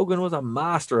 Hulk Hogan was a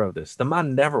master of this. The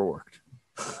man never worked.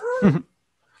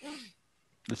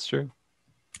 That's true.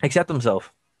 Except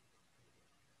himself.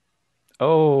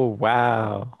 Oh,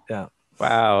 wow. Yeah.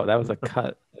 Wow, that was a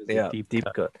cut. Yeah, a deep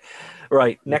cut.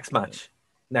 Right, next match.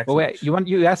 Wait,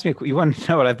 you asked me, you want to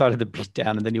know what I thought of the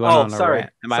beatdown, and then you went on a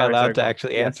rant. Am I allowed to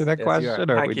actually answer that question?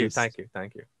 Or Thank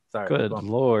you. Sorry. Good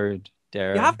Lord,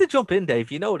 Darren. You have to jump in, Dave.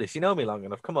 You know this. You know me long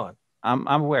enough. Come on. I'm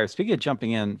aware. Speaking of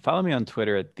jumping in, follow me on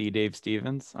Twitter at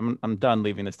 @TheDaveStevens. I'm done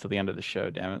leaving this till the end of the show.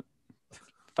 Damn it.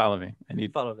 Follow me.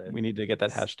 Follow Dave. We need to get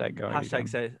that hashtag going.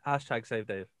 Hashtag save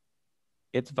Dave.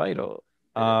 It's vital.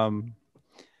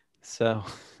 So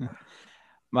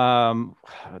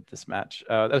this match.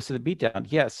 So the beatdown.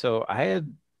 Yeah. So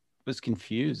was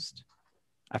confused.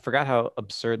 I forgot how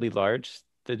absurdly large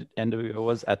the NWO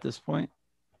was at this point.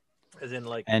 As in,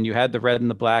 like, and you had the red and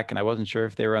the black, and I wasn't sure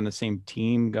if they were on the same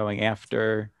team going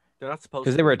after. They're not supposed to,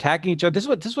 because they were attacking each other. This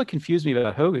is what confused me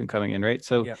about Hogan coming in, right?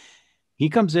 So he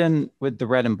comes in with the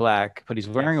red and black, but he's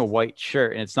wearing a white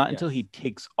shirt, and it's not until he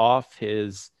takes off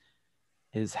his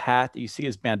hat that you see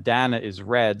his bandana is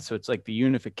red, so it's like the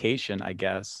unification, I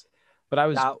guess. But I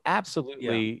was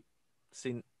absolutely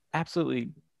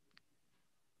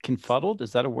confuddled.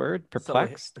 Is that a word?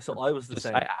 Perplexed. So I was the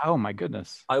same. Oh my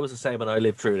goodness. I was the same, and I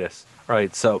lived through this.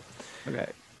 Right. So,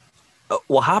 okay.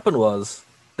 What happened was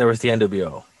there was the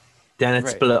NWO. Then it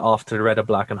split off to the red and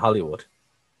black in Hollywood.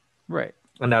 Right.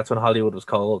 And that's when Hollywood was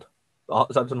called.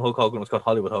 That's when Hulk Hogan was called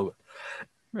Hollywood Hogan.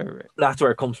 Right. That's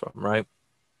where it comes from, right?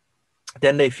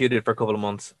 Then they feuded for a couple of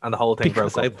months, and the whole thing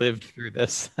broke up. I lived through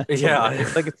this.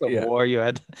 It's like it's a war. You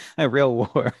had a real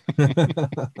war.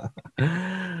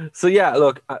 So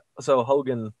look. So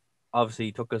Hogan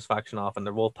obviously took his faction off, and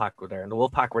the Wolfpack were there, and the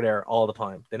Wolfpack were there all the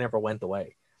time. They never went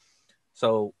away.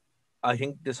 So I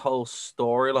think this whole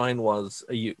storyline was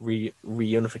a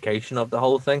reunification of the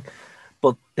whole thing,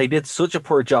 but they did such a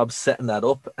poor job setting that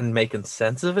up and making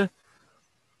sense of it.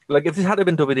 Like, if this had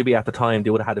been WWE at the time, they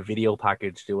would have had a video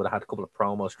package. They would have had a couple of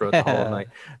promos throughout the whole night.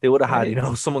 They would have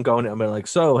had, someone going and being like,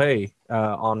 "So, hey,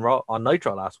 on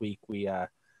Nitro last week, we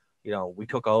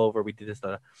took over. We did this,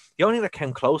 that." The only thing that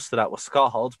came close to that was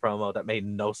Scott Hall's promo that made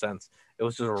no sense. It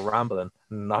was just rambling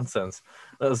nonsense.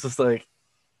 It was just like,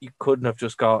 you couldn't have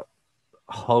just got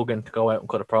Hogan to go out and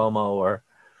cut a promo, or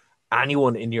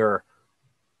anyone in your,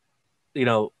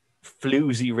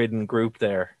 floozy-ridden group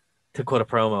there to cut a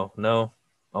promo. No.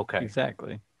 Okay.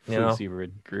 Exactly.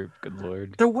 Floozy-ridden group. Good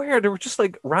Lord. They're weird. They were just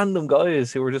like random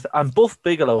guys who were just. And Buff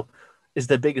Bigelow is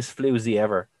the biggest floozy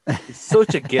ever. He's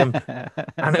such a gimp.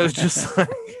 And it was just like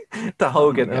the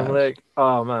Hogan. And I'm like,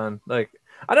 oh man. Like,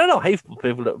 I don't know hateful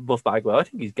people that Buff Bagwell. I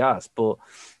think he's gas, but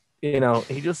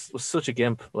he just was such a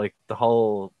gimp. Like, the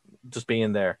whole just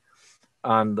being there.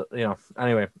 And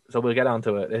anyway, so we'll get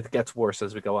onto it. It gets worse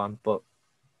as we go on, but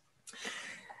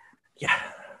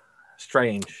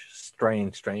strange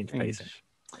pacing.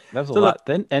 That was a lot.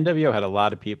 Then NWO had a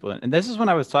lot of people, and this is when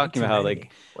I was talking about how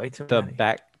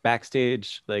the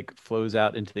backstage like flows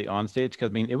out into the onstage. Because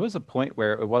I mean, it was a point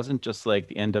where it wasn't just like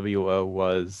the NWO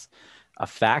was a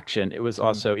faction. It was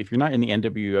also, if you're not in the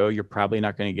NWO, you're probably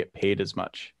not going to get paid as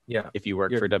much. If you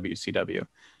work for WCW.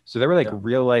 So there were like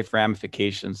real life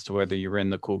ramifications to whether you were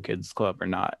in the Cool Kids Club or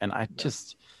not. And I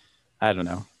don't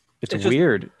know. It's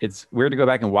weird. It's weird to go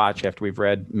back and watch after we've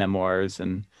read memoirs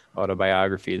and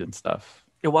autobiographies and stuff.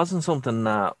 It wasn't something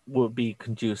that would be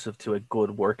conducive to a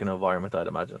good working environment, I'd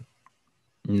imagine.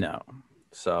 No.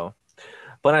 So,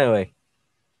 but anyway,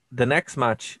 the next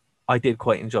match I did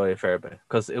quite enjoy a fair bit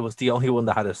because it was the only one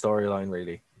that had a storyline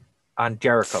really. And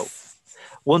Jericho.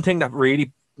 One thing that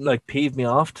really peeved me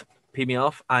off,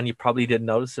 and you probably didn't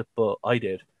notice it, but I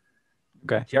did.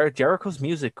 Okay. Jericho's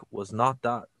music was not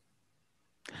that.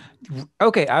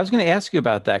 Okay, I was going to ask you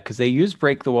about that because they used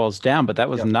 "Break the Walls Down," but that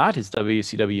was not his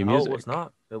WCW music. No, it was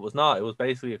not. It was not. It was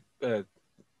basically a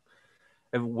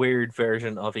weird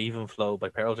version of "Even Flow" by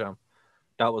Pearl Jam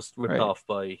that was ripped off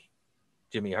by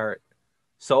Jimmy Hart.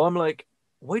 So I'm like,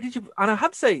 why did you? And I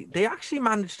have to say, they actually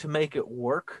managed to make it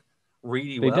work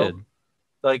really well. They did.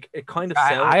 Like it kind of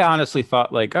I honestly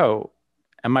thought like, oh,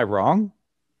 am I wrong?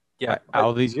 yeah.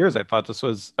 All these years, I thought this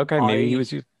was okay. Maybe he I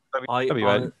was using I WCW.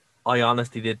 on, I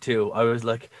honestly did too. I was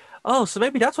like, oh, so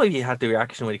maybe that's why he had the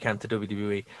reaction when he came to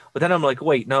WWE. But then I'm like,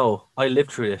 wait, no, I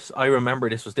lived through this. I remember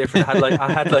this was different.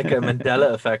 I had like a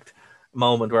Mandela effect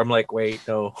moment where I'm like, wait,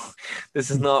 no, this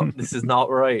is not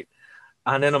right.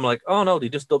 And then I'm like, oh no, they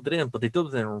just dubbed it in, but they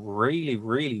dubbed it in really,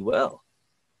 really well.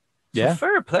 So Yeah.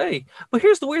 fair play. But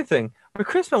here's the weird thing. But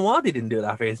Chris Benoit didn't do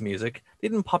that for his music. They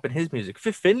didn't pop in his music.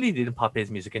 Fit Finley didn't pop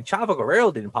his music. And Chavo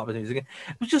Guerrero didn't pop his music.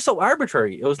 It was just so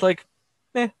arbitrary. It was like,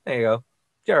 there you go.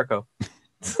 Jericho.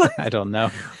 I don't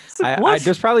know. What?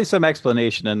 There's probably some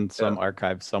explanation in some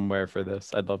archive somewhere for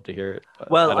this. I'd love to hear it.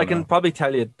 Well, I can probably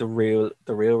tell you the real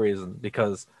reason,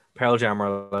 because Pearl Jam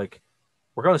are like,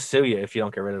 we're going to sue you if you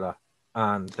don't get rid of that.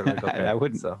 And they're like, okay. I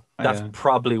wouldn't. So that's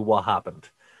probably what happened.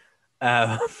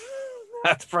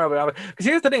 That's probably because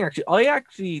here's the thing.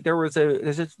 Actually, there's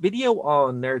a video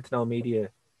on Nerd to Know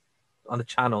Media on the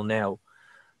channel now.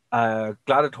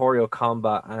 Gladiatorial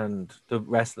combat and the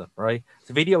wrestling, right?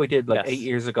 It's a video we did like 8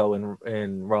 years ago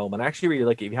in Rome, and I actually really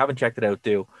like it. If you haven't checked it out,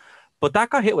 do. But that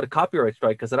got hit with a copyright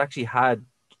strike because it actually had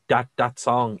that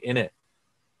song in it.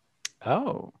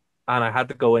 Oh. And I had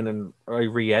to go in and I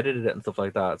re-edited it and stuff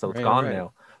like that, so it's gone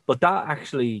now. But that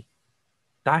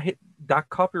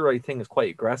copyright thing is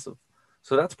quite aggressive.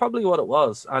 So that's probably what it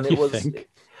was. And it was,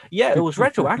 yeah, it was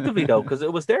retroactively though, because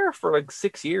it was there for like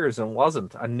 6 years and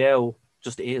wasn't, and now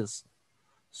just is.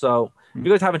 So if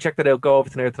you guys haven't checked it out, go over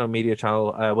to the Nerd to Know Media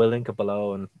channel. We'll link it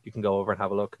below and you can go over and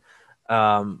have a look.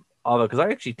 Although, because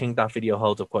I actually think that video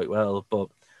holds up quite well, but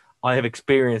I have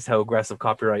experienced how aggressive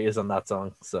copyright is on that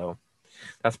song. So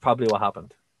that's probably what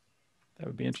happened. That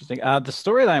would be interesting. The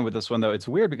storyline with this one, though, it's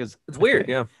weird because it's weird.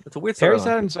 Yeah, it's a weird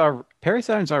storyline. Perry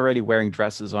Saturn's already wearing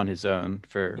dresses on his own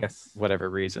for whatever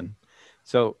reason.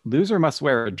 So loser must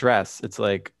wear a dress. It's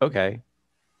like, okay.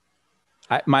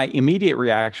 My immediate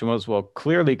reaction was, well,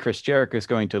 clearly Chris Jericho is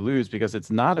going to lose because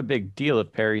it's not a big deal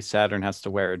if Perry Saturn has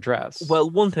to wear a dress. Well,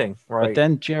 one thing, right? But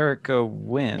then Jericho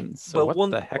wins. So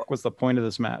what the heck was the point of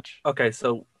this match? Okay,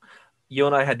 so you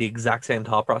and I had the exact same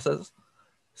thought process.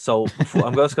 So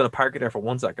I'm just going to park it there for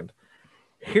 1 second.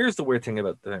 Here's the weird thing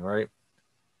about the thing, right?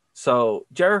 So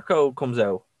Jericho comes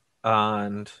out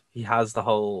and he has the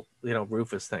whole,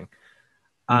 Rufus thing.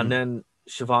 And then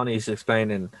Shivani's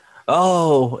explaining,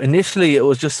 oh, initially it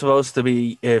was just supposed to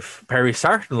be if Perry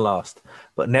Saturn lost,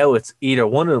 but now it's either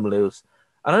one of them lose.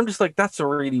 And I'm just like, that's a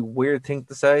really weird thing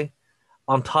to say.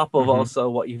 On top of also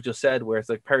what you've just said, where it's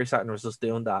like Perry Saturn was just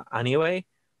doing that anyway.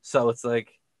 So it's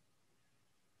like,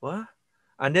 what?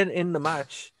 And then in the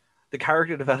match, the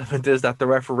character development is that the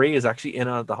referee is actually in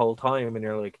on it the whole time, and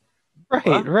you're like,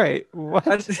 right. What?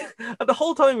 And the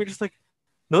whole time you're just like,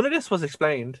 none of this was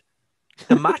explained.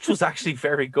 The match was actually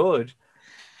very good,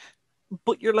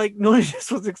 but you're like, none of this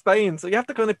was explained. So you have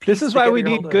to kind of piece. This is why we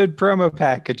need good promo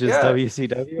packages,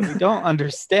 WCW. We don't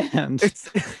understand. It's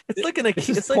like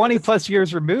it's 20 plus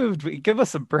years removed. Give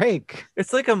us a break.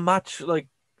 It's like a match like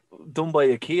done by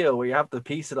IKEA where you have to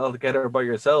piece it all together by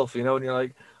yourself, and you're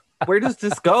like, where does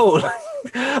this go?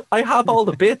 I have all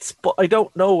the bits, but I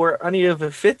don't know where any of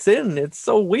it fits in. It's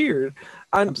so weird.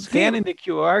 And I'm scanning the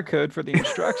QR code for the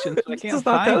instructions. I can't just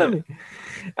not telling me.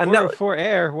 And now for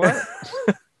air, what?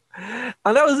 And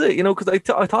that was it, because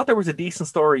I thought there was a decent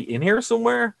story in here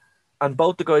somewhere, and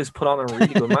both the guys put on a really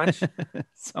good match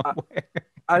somewhere.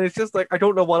 And it's just like, I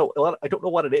don't know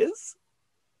what it is.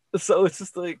 So it's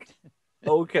just like,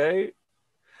 okay.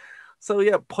 So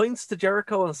yeah, points to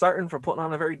Jericho and Saturn for putting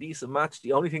on a very decent match.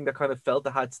 The only thing that kind of felt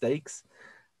that had stakes.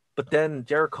 But then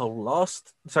Jericho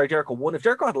won. If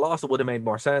Jericho had lost, it would have made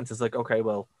more sense. It's like, okay,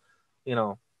 well,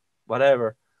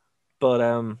 whatever.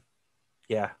 But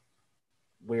yeah,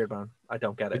 weird, man. I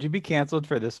don't get it. Would you be canceled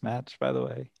for this match, by the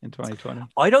way, in 2020?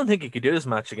 I don't think you could do this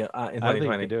match again in 2020. I don't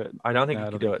think you could do it. I don't think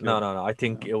you could do it. No. I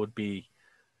think it would be,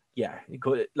 yeah, you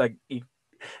could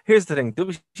here's the thing: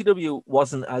 WCW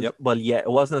wasn't as it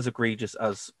wasn't as egregious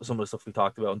as some of the stuff we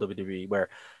talked about on WWE, where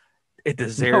it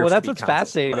deserves. Well, that's what's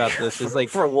fascinating about this is like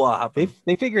for what happened.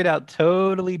 They figured out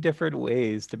totally different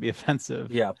ways to be offensive.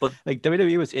 Yeah, but like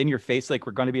WWE was in your face, like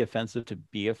we're going to be offensive to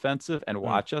be offensive and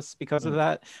watch us because of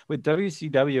that. With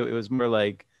WCW, it was more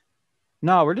like,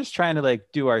 no, we're just trying to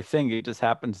like do our thing. It just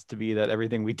happens to be that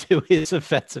everything we do is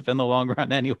offensive in the long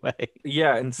run anyway.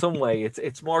 Yeah, in some way,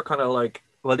 it's more kind of like,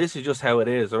 well, this is just how it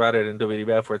is, rather than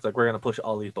WWF, where it's like we're going to push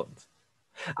all these buttons.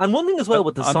 And one thing as well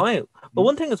with the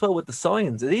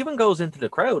sign, it even goes into the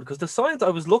crowd, because the signs I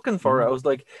was looking for, I was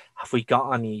like, have we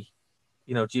got any,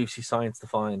 juicy signs to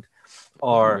find?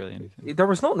 Or there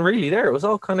was nothing really there. It was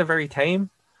all kind of very tame.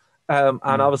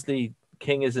 And obviously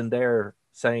King isn't there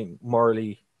saying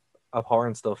morally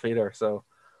abhorrent stuff either. So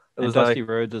it was Dusty like,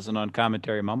 Rhodes isn't on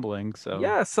commentary mumbling. So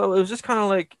yeah. So it was just kind of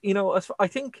like, I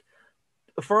think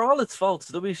for all its faults,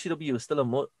 WCW is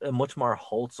still a much more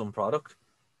wholesome product,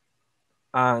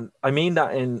 and I mean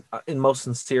that in most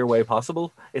sincere way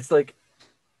possible. It's like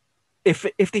if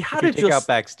they if had you it take out just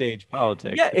backstage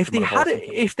politics, yeah, it's a more wholesome thing.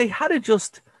 if they had it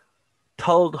just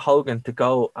told Hogan to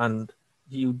go and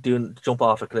jump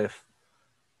off a cliff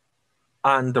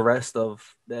and the rest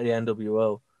of the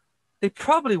NWO, they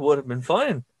probably would have been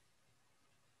fine.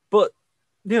 But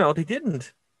they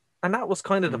didn't, and that was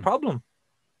kind of the problem.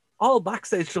 All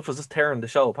backstage stuff was just tearing the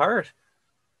show apart,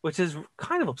 which is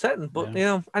kind of upsetting. But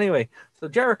anyway, so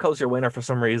Jericho's your winner for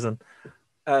some reason.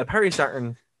 Perry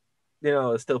Saturn,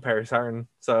 is still Perry Saturn.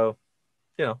 So,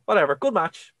 whatever. Good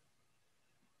match,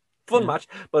 fun match.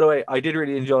 By the way, I did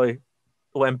really enjoy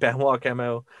when Benoit came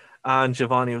out and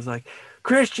Giovanni was like,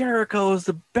 Chris Jericho is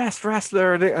the best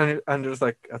wrestler, and there's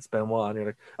like, that's Benoit, and you're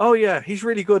like, oh yeah, he's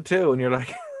really good too, and you're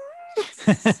like,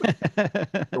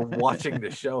 you're watching the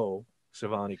show.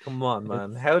 Giovanni, come on,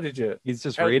 man. How did you? He's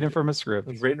just reading from a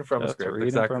script. He's reading from a script. Reading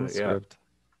exactly. from a script.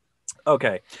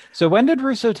 Okay. So when did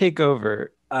Russo take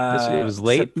over? It was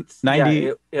late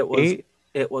 98. Yeah,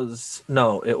 it was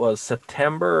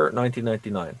September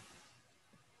 1999.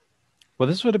 Well,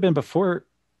 this would have been before.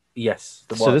 Yes.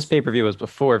 So this pay-per-view was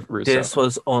before Russo. This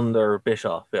was under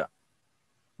Bischoff. Yeah.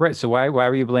 Right. So why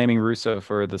were you blaming Russo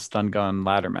for the stun gun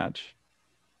ladder match?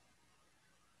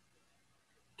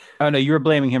 Oh no, you were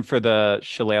blaming him for the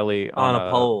shillelagh on a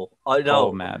pole. I know.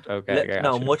 Pole match. Okay.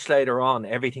 No, much later on,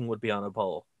 everything would be on a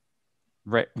pole.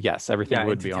 Right. Yes, everything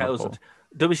would be on a pole.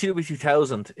 WCW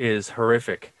 2000 is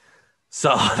horrific.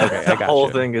 So the whole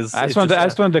thing is. I just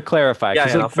wanted to clarify.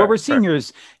 Yeah, what we're seeing here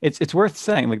is it's worth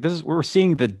saying. Like we're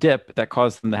seeing the dip that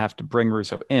caused them to have to bring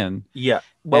Russo in. Yeah.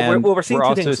 Well, we're seeing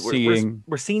two things. Seeing...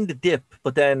 We're seeing the dip,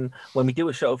 but then when we do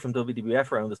a show from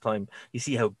WWF around this time, you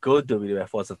see how good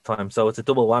WWF was at the time. So it's a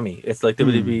double whammy. It's like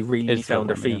WWE really found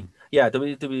their feet. Yeah,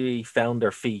 WWE found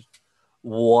their feet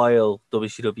while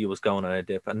WCW was going on a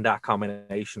dip, and that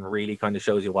combination really kind of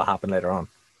shows you what happened later on.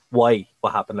 What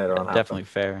happened later on? Definitely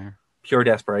fair. Pure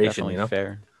desperation, Definitely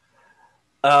fair.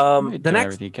 The next,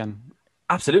 everything you can.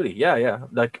 Absolutely, yeah.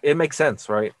 Like it makes sense,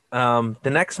 right? The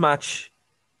next match,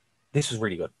 this was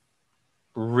really good,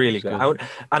 really good.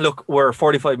 And look, we're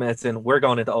 45 minutes in. We're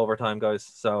going into overtime, guys.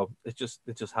 So it just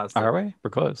has. Are we?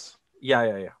 We're close.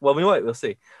 Yeah. Well, we'll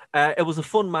see. It was a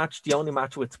fun match. The only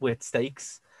match with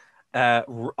stakes. I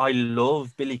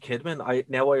love Billy Kidman. I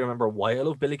remember why I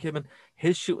love Billy Kidman.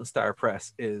 His shooting star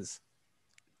press is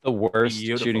the worst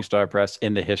shooting star press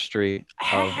in the history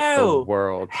of the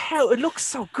world. How it looks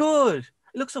so good.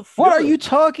 It looks so fluid. What are you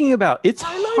talking about? It's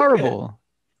horrible.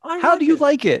 How do you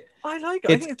like it? I like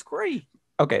it. I think it's great.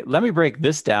 Okay, let me break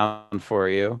this down for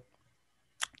you.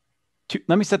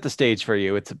 Let me set the stage for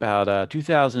you. It's about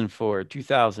 2004,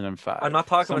 2005. I'm not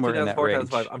talking about 2004,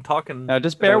 2005. I'm talking. Now,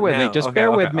 just bear with me. Just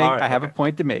bear with me. Right, I have a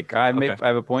point to make. I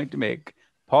have a point to make.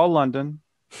 Paul London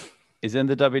is in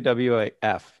the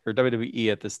WWF or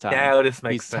WWE at this time. Now this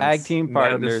makes sense. He's tag team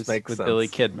partners with Billy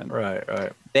Kidman.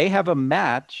 Right. They have a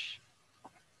match.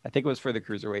 I think it was for the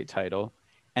Cruiserweight title.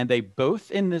 And they both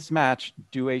in this match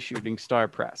do a shooting star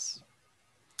press.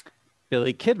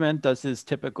 Billy Kidman does his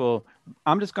typical,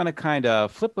 I'm just going to kind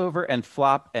of flip over and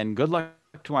flop and good luck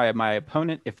to my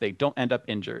opponent if they don't end up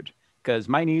injured. Because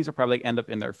my knees will probably end up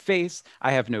in their face.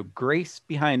 I have no grace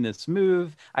behind this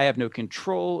move. I have no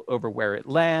control over where it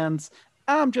lands.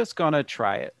 I'm just going to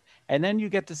try it. And then you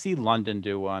get to see London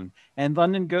do one. And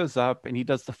London goes up and he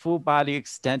does the full body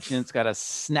extension. It's got a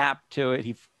snap to it.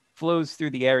 He flows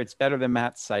through the air. It's better than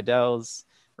Matt Seidel's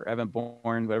or Evan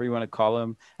Bourne, whatever you want to call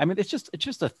him. I mean, it's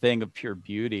just a thing of pure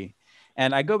beauty.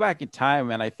 And I go back in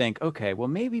time and I think, okay, well,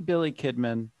 maybe Billy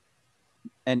Kidman,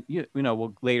 and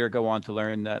we'll later go on to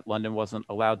learn that London wasn't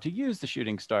allowed to use the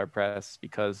shooting star press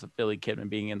because of Billy Kidman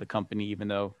being in the company, even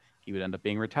though he would end up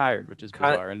being retired, which is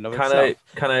bizarre in and of itself.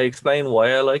 Can I explain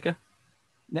why I like it?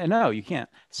 No, you can't.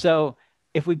 So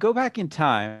if we go back in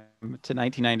time to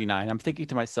 1999, I'm thinking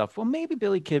to myself, well, maybe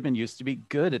Billy Kidman used to be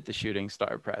good at the shooting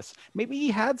star press. Maybe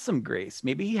he had some grace.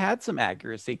 Maybe he had some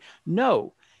accuracy.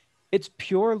 No, it's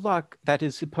pure luck that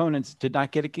his opponents did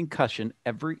not get a concussion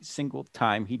every single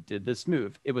time he did this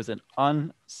move. It was an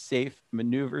unsafe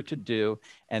maneuver to do,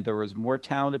 and there was more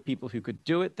talented people who could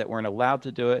do it that weren't allowed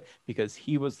to do it because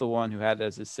he was the one who had it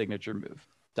as his signature move.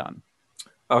 Done.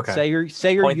 Okay.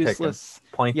 Say you're point useless.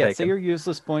 Taken. Point taken. Say your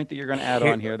useless point that you're going to add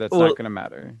on here. That's not going to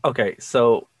matter. Okay.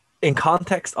 So in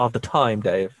context of the time,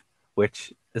 Dave,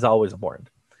 which is always important,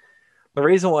 The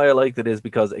reason why I liked it is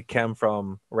because it came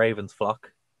from Raven's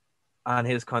flock, and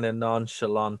his kind of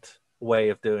nonchalant way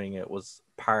of doing it was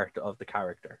part of the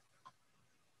character.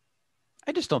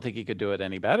 I just don't think he could do it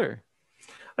any better.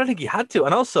 I don't think he had to.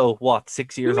 And also, what,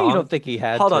 6 years You on? You don't think he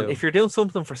had Hold to? on. If you're doing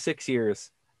something for 6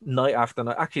 years, night after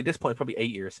night, actually, at this point, probably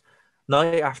 8 years,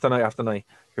 night after night after night,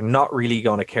 you're not really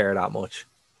going to care that much.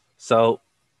 So,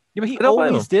 yeah, but he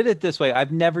always did it this way.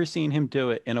 I've never seen him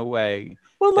do it in a way.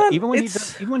 Well, man, even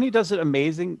when he does it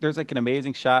amazing, there's like an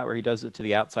amazing shot where he does it to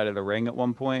the outside of the ring at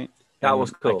one point. That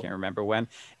was cool. I can't remember when.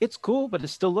 It's cool, but it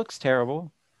still looks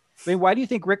terrible. I mean, why do you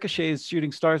think Ricochet's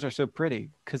shooting stars are so pretty?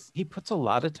 Because he puts a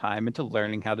lot of time into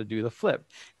learning how to do the flip.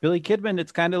 Billy Kidman,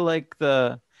 it's kind of like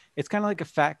a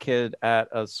fat kid at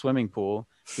a swimming pool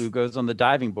who goes on the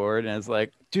diving board and is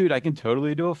like, dude, I can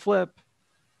totally do a flip,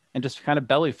 and just kind of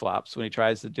belly flops when he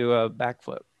tries to do a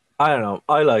backflip. I don't know.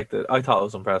 I liked it. I thought it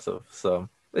was impressive. So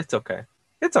it's okay.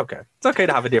 It's okay. It's okay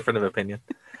to have a different opinion.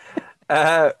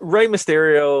 Rey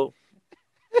Mysterio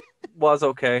was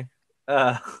okay.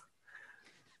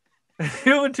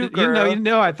 You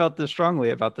know, I felt this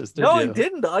strongly about this. No, I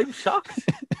didn't. I'm shocked.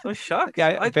 I'm shocked.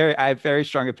 Yeah, I have very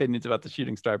strong opinions about the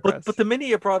shooting star press. But the minute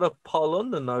you brought up Paul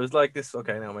London, I was like, "This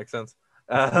okay now makes sense."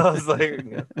 I was like,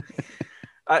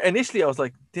 initially, I was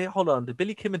like, "Hold on, did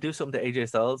Billy Kidman do something to AJ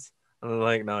Styles?" And I'm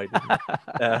like, "No, he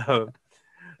didn't."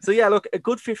 So yeah, look, a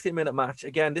good 15-minute match.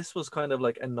 Again, this was kind of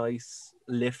like a nice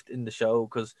lift in the show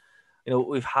because, you know,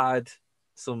 we've had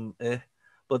some.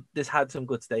 But this had some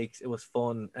good stakes. It was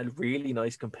fun, a really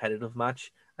nice competitive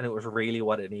match, and it was really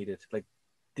what it needed. Like,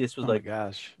 this was my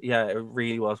gosh, yeah, it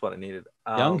really was what it needed.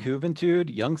 Young Juventud,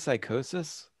 Young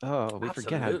Psychosis. Oh, we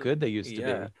forget how good they used to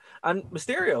be. And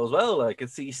Mysterio as well. Like,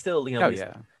 he's still, you know,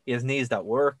 he has knees that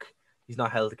work. He's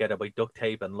not held together by duct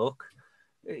tape and luck.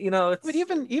 You know, but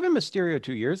even Mysterio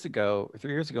 2 years ago,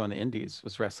 3 years ago in the Indies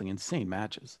was wrestling insane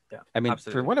matches. Yeah, I mean,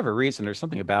 for whatever reason, there's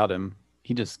something about him.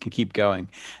 He just can keep going.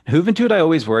 Juventud, I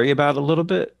always worry about a little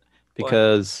bit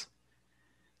because,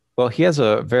 well, he has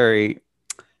a very.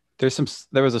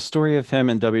 There was a story of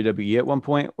him in WWE at one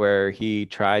point where he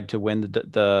tried to win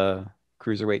the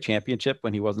Cruiserweight Championship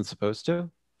when he wasn't supposed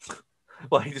to.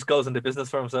 Well, he just goes into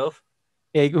business for himself.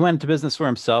 Yeah, he went into business for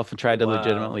himself and tried to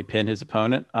legitimately pin his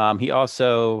opponent. He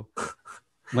also,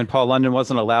 when Paul London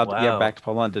wasn't allowed to, back to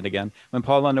Paul London again. When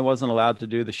Paul London wasn't allowed to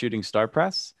do the shooting star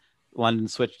press, London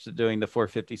switched to doing the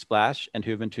 450 splash, and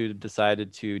Juventud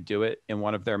decided to do it in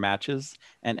one of their matches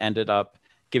and ended up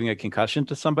giving a concussion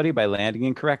to somebody by landing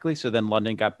incorrectly. So then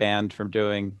London got banned from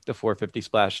doing the 450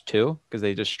 splash too, because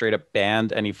they just straight up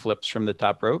banned any flips from the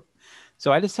top rope.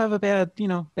 So I just have a bad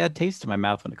taste in my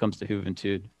mouth when it comes to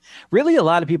Juventud. Really, a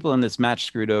lot of people in this match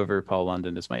screwed over Paul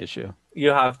London is my issue.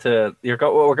 We're going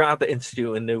to have to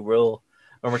institute a new rule.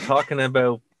 When we're talking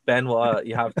about Benoit,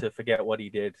 you have to forget what he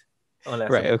did.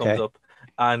 Unless it comes up,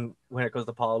 and when it goes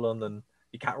to Paul London,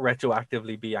 you can't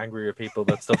retroactively be angry with people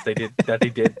about stuff they did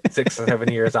 6 or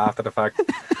 7 years after the fact,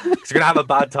 because you're gonna have a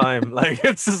bad time. Like,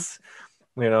 it's just,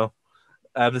 you know,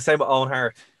 the same with Owen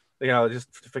Hart. You know,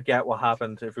 just forget what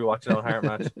happened if you're watching Owen Hart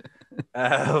match,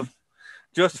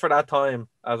 just for that time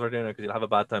as we're doing it, because you'll have a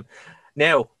bad time.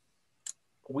 Now,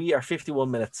 we are 51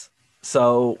 minutes,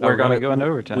 so we're gonna go into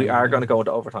overtime. We are gonna go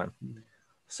into overtime.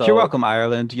 So, you're welcome,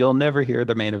 Ireland. You'll never hear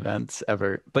the main events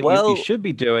ever. But what you should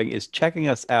be doing is checking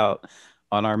us out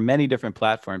on our many different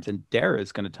platforms. And Dara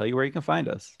is going to tell you where you can find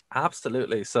us.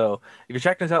 Absolutely. So if you're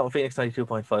checking us out on Phoenix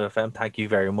 92.5 FM, thank you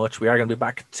very much. We are going to be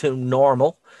back to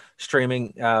normal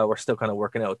streaming. We're still kind of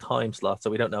working out a time slot, so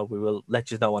we don't know. We will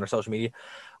let you know on our social media.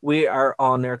 We are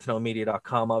on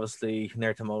nerdtoknowmedia.com, obviously,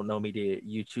 Nerd to Know Media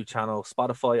YouTube channel,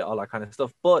 Spotify, all that kind of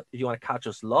stuff. But if you want to catch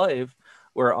us live,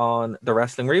 we're on the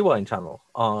Wrestling Rewind channel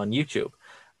on YouTube.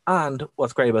 And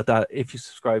what's great about that, if you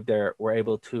subscribe there, we're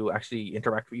able to actually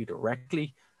interact with you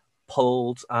directly,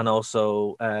 polls, and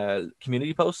also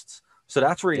community posts. So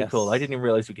that's really cool. I didn't even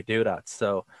realize we could do that.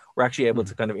 So we're actually able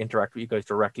to kind of interact with you guys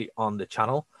directly on the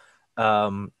channel.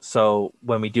 So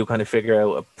when we do kind of figure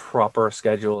out a proper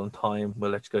schedule and time,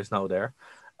 we'll let you guys know there.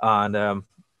 And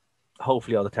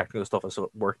hopefully all the technical stuff has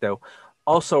worked out.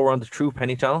 Also, we're on the True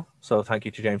Penny channel, so thank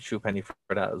you to James True Penny for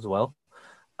that as well.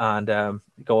 And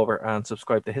go over and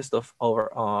subscribe to his stuff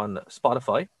over on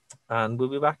Spotify. And we'll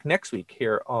be back next week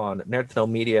here on Nerd to Know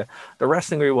Media, the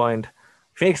Wrestling Rewind,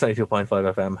 Phoenix 92.5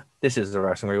 FM. This is the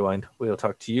Wrestling Rewind. We'll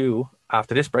talk to you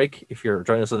after this break if you're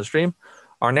joining us on the stream,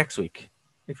 or next week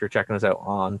if you're checking us out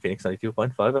on Phoenix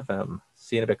 92.5 FM.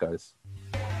 See you in a bit, guys.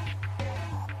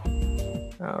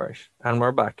 All right, and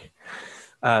we're back.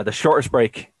 The shortest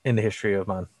break in the history of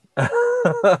man. It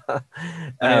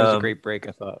was a great break,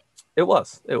 I thought. It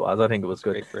was. I think it was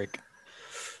good. Great break.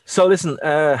 So listen,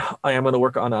 I am going to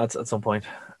work on ads at some point,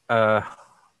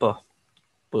 but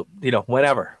you know,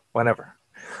 whenever.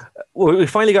 We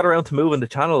finally got around to moving the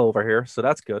channel over here, so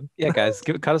that's good. Yeah, guys,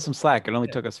 cut us some slack. It only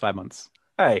took us 5 months.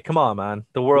 Hey, come on, man!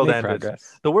 The We world made ended.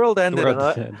 progress. The world ended,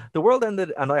 did. the world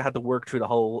ended, and I had to work through the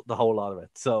whole lot of it.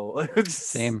 So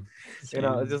Same. you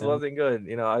know, it just Yeah. wasn't good.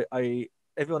 You know, I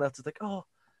everyone else is like, oh,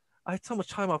 I had so much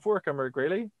time off work. I'm like,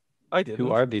 really? I Who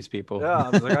didn't. are these people? Yeah, I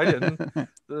was like, I didn't.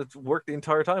 It's worked the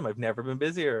entire time. I've never been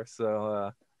busier.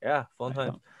 So yeah, fun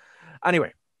times.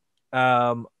 Anyway,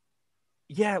 um,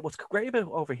 yeah, what's great about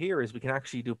over here is we can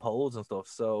actually do polls and stuff.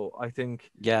 So I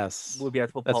think Yes, we'll be able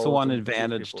to put that's the polls one and choose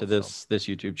advantage people. to this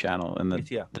YouTube channel, and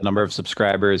Yeah, the number of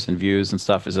subscribers and views and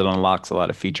stuff is it unlocks a lot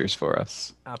of features for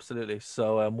us. absolutely.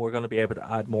 So we're going to be able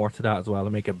to add more to that as well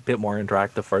and make it a bit more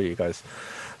interactive for you guys.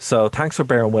 So thanks for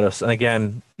bearing with us. And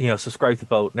again, you know, subscribe to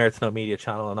both Nerd to Know Media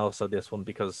channel and also this one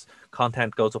because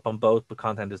content goes up on both, but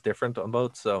content is different on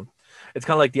both. So it's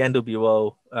kind of like the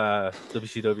NWO,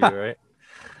 WCW, right?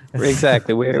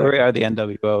 Exactly. We Exactly. are the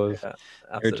NWO of Yeah, Nerd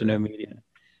to absolutely. Know Media.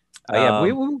 Yeah,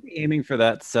 we will be aiming for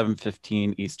that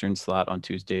 7:15 Eastern slot on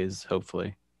Tuesdays,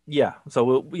 hopefully. Yeah,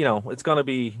 so you know, it's gonna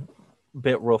be a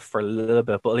bit rough for a little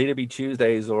bit, but it'll either be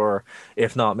Tuesdays or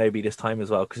if not, maybe this time as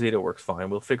well, because either works fine.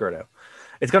 We'll figure it out.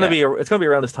 It's gonna be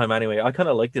around this time anyway. I kind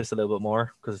of like this a little bit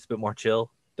more because it's a bit more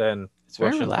chill than It's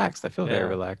very Russian. relaxed. I feel very Yeah,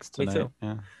 relaxed me tonight.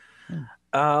 too.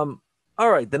 Yeah. All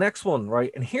right, the next one,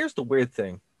 right? And here's the weird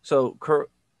thing. So,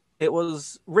 it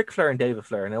was Ric Flair and David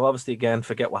Flair. Now, obviously, again,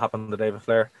 forget what happened to David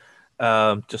Flair.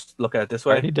 Just look at it this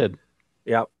way. Already did.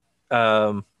 Yeah.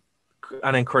 Um,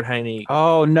 and then Kurt Hennig.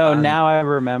 Oh no! And Now I yeah,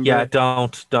 remember.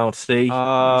 don't see, don't see.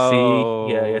 Oh,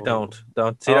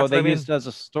 That's they what I mean. used it as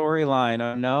a storyline.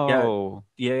 Oh Yeah, no!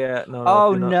 yeah, no,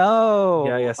 Oh do not.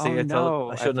 Yeah. no! See, Oh I no! I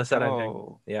have shouldn't to have said anything.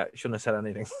 go. Yeah, shouldn't have said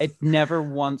anything. It never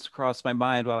once crossed my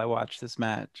mind while I watched this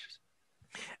match.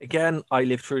 Again, I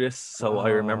lived through this, so I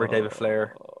remember David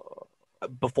Flair Oh.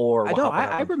 before I what don't. I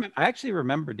happened. remember. I actually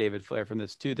remember David Flair from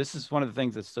this too. This is one of the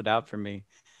things that stood out for me.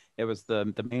 It was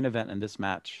the main event in this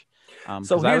match, So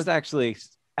because I here's was actually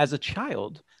as a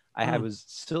child, I mm, was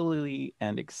silly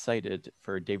and excited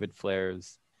for David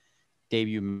Flair's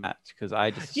debut match because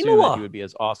I just you know assumed that he what? would be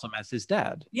as awesome as his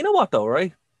dad. You know what though,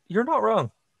 right? You're not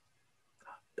wrong.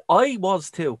 I was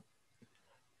too.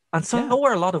 And Yeah. so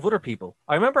were a lot of other people.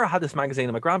 I remember I had this magazine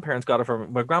and my grandparents got it for me.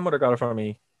 My grandmother got it for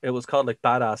me. It was called like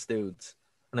Badass Dudes.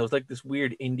 And it was like this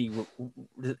weird indie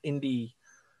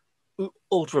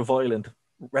ultra violent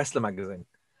wrestling magazine.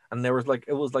 And there was like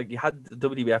it was like you had the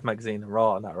WWF magazine and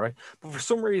Raw and that, right? But for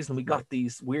some reason we got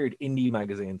these weird indie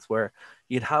magazines where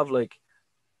you'd have like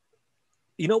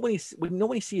when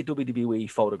you see a WWE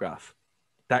photograph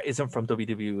that isn't from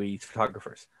WWE's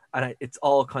photographers, and it's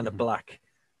all kind of black,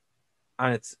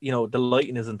 and it's the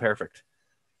lighting isn't perfect.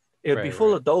 It would be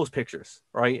full of those pictures,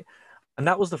 right? And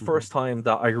that was the first time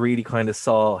that I really kind of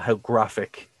saw how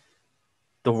graphic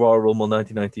the Royal Rumble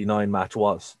 1999 match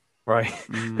was, right?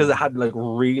 Because it had like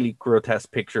really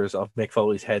grotesque pictures of Mick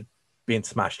Foley's head being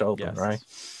smashed open, right?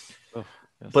 Oh,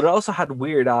 yes. But it also had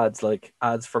weird ads, like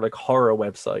ads for like horror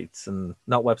websites and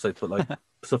not websites, but like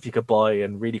stuff you could buy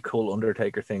and really cool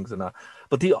Undertaker things and that.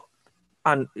 But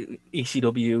and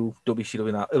ECW,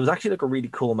 WCW, it was actually like a really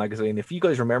cool magazine. If you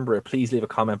guys remember it, please leave a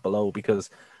comment below because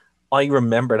I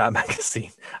remember that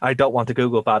magazine. I don't want to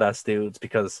Google Badass Dudes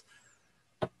because,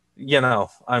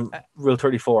 I'm Rule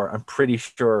 34. I'm pretty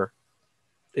sure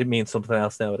it means something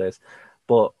else nowadays.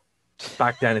 But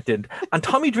back then it didn't. And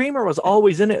Tommy Dreamer was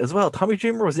always in it as well. Tommy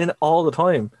Dreamer was in it all the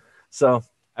time. So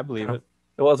I believe it.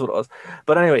 It was what it was.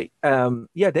 But anyway,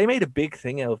 yeah, they made a big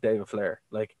thing out of David Flair.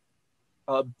 Like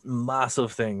a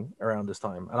massive thing around this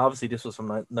time. And obviously this was from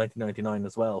 1999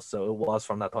 as well. So it was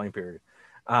from that time period.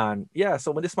 And yeah,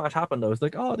 so when this match happened, I was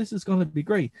like, oh, this is going to be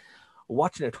great.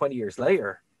 Watching it 20 years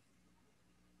later,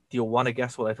 do you want to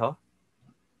guess what I thought?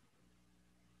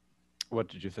 What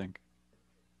did you think?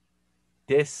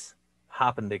 This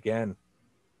happened again.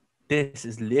 This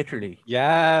is literally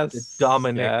the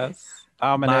Dominic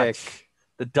match.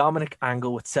 The Dominic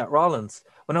angle with Seth Rollins.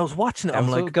 When I was watching it, I'm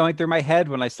like, was going through my head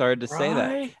when I started to say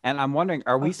that, and I'm wondering,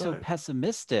 are we so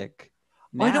pessimistic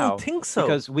now? I don't think so,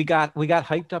 because we got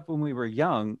hyped up when we were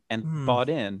young and bought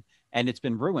in, and it's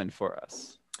been ruined for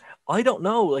us. I don't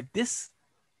know, like this.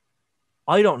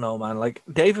 I don't know, man. Like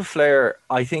David Flair,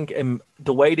 I think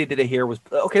the way they did it here was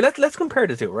okay. Let's compare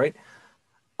the two, right?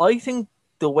 I think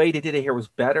the way they did it here was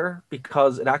better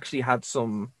because it actually had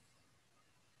some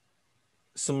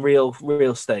real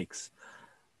stakes.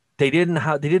 They didn't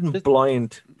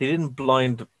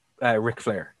blind Ric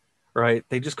Flair, right?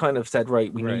 They just kind of said,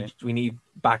 right, we need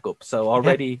backup. So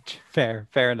already, fair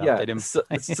enough. yeah, They didn't so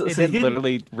they they didn't didn't,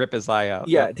 literally rip his eye out.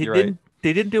 yeah, Yep, you're right.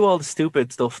 they didn't do all the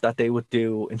stupid stuff that they would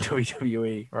do in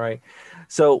WWE, right?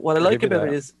 So what I I'll like give you about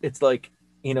it that. is it's like,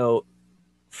 you know,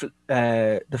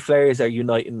 the Flares are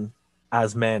uniting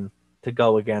as men to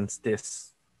go against this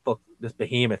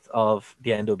behemoth of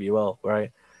the NWO,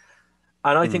 right?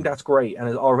 And I think that's great.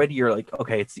 And already you're like,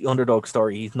 okay, it's the underdog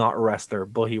story. He's not a wrestler,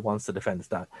 but he wants to defend his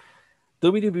dad.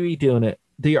 WWE doing it,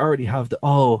 they already have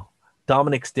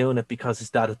Dominic's doing it because his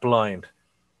dad is blind.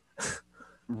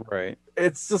 Right.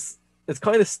 It's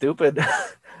kind of stupid.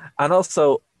 And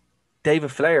also,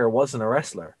 David Flair wasn't a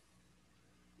wrestler.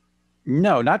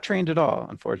 No, not trained at all,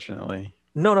 unfortunately.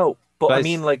 No, but But I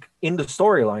mean, like in the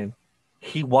storyline,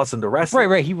 he wasn't a wrestler.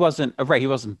 right. He wasn't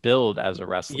billed as a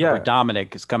wrestler. Where Yeah,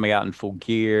 Dominic is coming out in full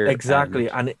gear exactly.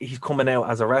 And he's coming out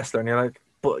as a wrestler, and you're like,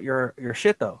 but you're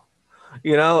shit though,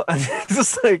 you know. And it's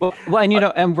just like, and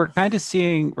and we're kind of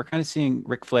seeing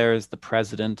Ric Flair as the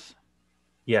president of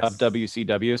yes,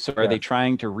 WCW. So are they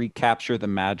trying to recapture the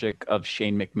magic of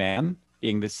Shane McMahon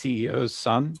being the CEO's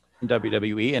son in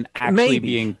WWE and actually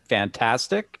being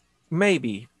fantastic?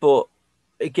 Maybe, but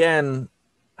again,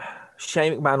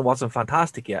 Shane McMahon wasn't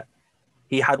fantastic yet.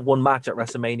 He had one match at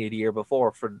WrestleMania the year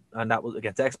before and that was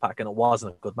against X-Pac, and it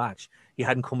wasn't a good match. He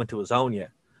hadn't come into his own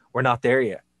yet. We're not there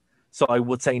yet. So I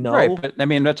would say no. Right, but I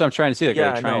mean that's what I'm trying to see. Like,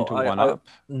 are they trying to one up?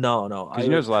 No, because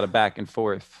there's a lot of back and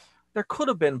forth. There could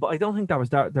have been, but I don't think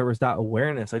there was that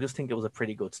awareness. I just think it was a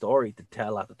pretty good story to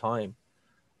tell at the time.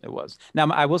 It was.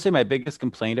 Now I will say my biggest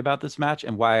complaint about this match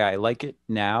and why I like it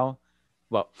now.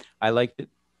 Well, I liked it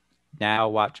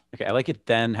now. I like it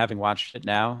then, having watched it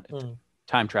now.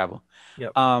 Time travel.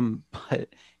 Yep. But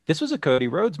this was a Cody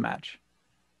Rhodes match.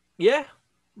 Yeah,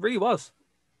 really was.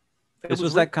 This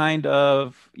was that kind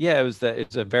of, it was that.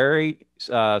 It's a very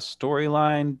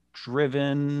storyline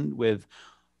driven with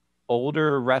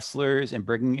older wrestlers and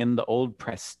bringing in the old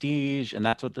prestige, and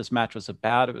that's what this match was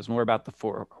about. It was more about the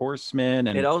Four Horsemen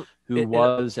and who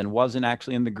was and wasn't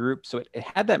actually in the group. So it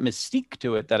had that mystique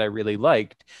to it that I really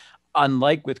liked.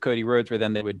 Unlike with Cody Rhodes, where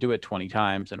then they would do it 20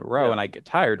 times in a row and I get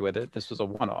tired with it. This was a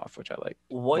one-off, which I like.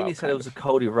 While you said it was a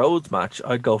Cody Rhodes match,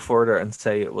 I'd go further and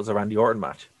say it was a Randy Orton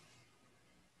match.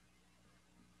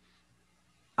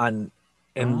 And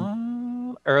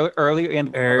early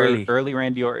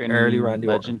Randy Orton,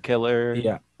 Legend Killer.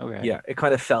 Yeah, okay. Yeah, it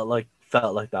kind of felt like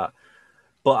that.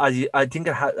 But I think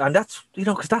it had, and that's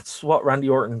because that's what Randy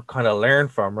Orton kind of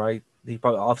learned from, right? He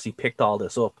probably obviously picked all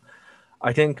this up.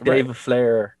 I think David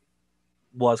Flair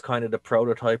was kind of the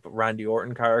prototype Randy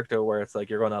Orton character, where it's like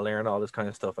you're going to learn all this kind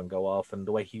of stuff and go off, and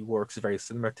the way he works is very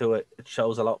similar to it. It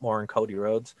shows a lot more in Cody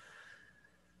Rhodes.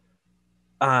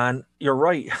 And you're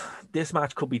right. This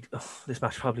match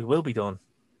probably will be done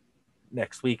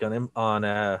next week on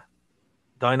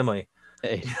Dynamite.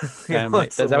 Hey, Dynamite.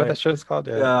 Is that what that show's called?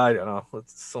 Yeah, I don't know.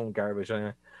 It's some garbage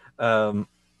anyway. AEW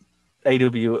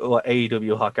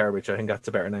hot garbage. I think that's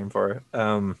a better name for it.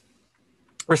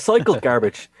 Recycled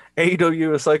garbage.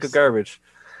 AEW recycled garbage.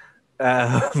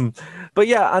 But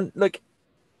yeah, and like,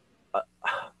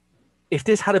 if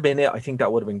this had been it, I think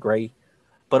that would have been great.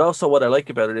 But also what I like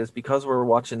about it is because we're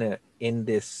watching it in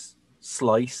this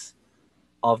slice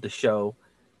of the show,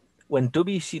 when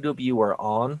WCW were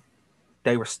on,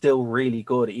 they were still really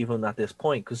good even at this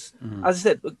point. Because as I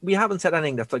said, we haven't said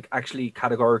anything that's like actually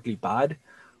categorically bad.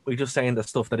 We're just saying the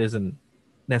stuff that isn't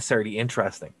necessarily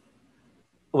interesting,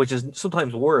 which is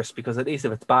sometimes worse, because at least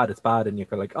if it's bad, and you're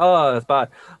like, oh, it's bad.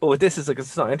 But with this,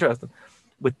 it's not interesting.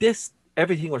 With this,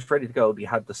 everything was ready to go. They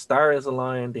had the stars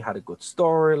aligned, they had a good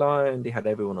storyline, they had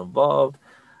everyone involved,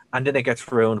 and then it gets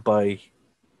ruined by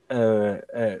a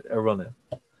run-in.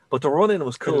 But the run-in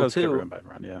was cool too.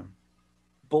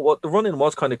 But what the run-in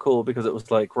was kind of cool, because it was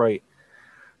like, right,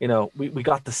 we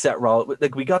got the Seth Rollins,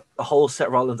 like we got the whole Seth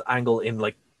Rollins angle in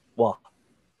like what,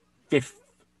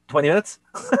 20 minutes?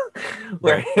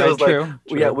 Where it was true.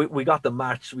 Yeah, we got the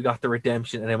match, we got the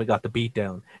redemption, and then we got the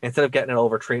beatdown. Instead of getting it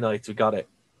over 3 nights, we got it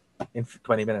in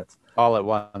 20 minutes. All at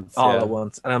once. At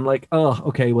once. And I'm like, oh,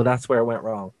 okay, well, that's where it went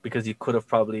wrong, because you could have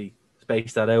probably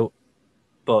spaced that out,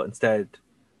 but instead,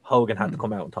 Hogan had to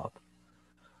come out on top.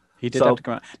 He did have to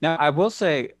come out. Now, I will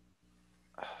say,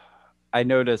 I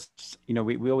noticed,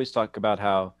 we always talk about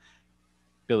how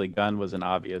Billy Gunn was an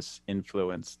obvious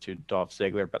influence to Dolph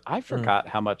Ziggler, but I forgot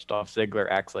how much Dolph Ziggler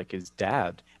acts like his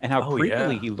dad and how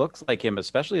creepily he looks like him,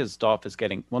 especially as Dolph is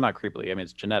getting, well, not creepily, I mean,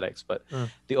 it's genetics, but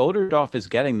the older Dolph is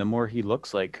getting, the more he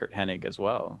looks like Kurt Hennig as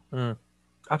well.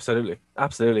 Absolutely.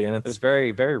 And it's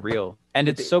very, very real. And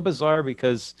it's so bizarre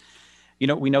because,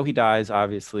 we know he dies,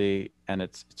 obviously, and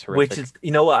it's horrific. Which is,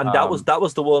 you know what, and that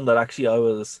was the one that actually I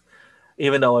was,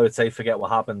 even though I would say forget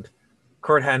what happened,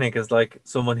 Kurt Hennig is like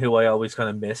someone who I always kind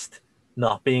of missed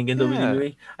not being in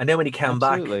WWE. And then when he came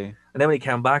back,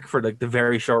 for like the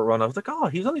very short run, I was like, oh,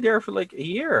 he was only there for like a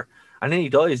year. And then he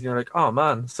dies, and you're like, oh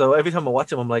man. So every time I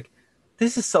watch him, I'm like,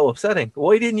 this is so upsetting.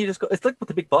 Why didn't you just go? It's like with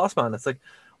the Big Boss Man. It's like,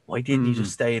 why didn't you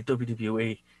just stay at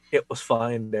WWE? It was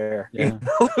fine there.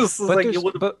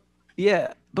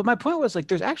 Yeah. But my point was, like,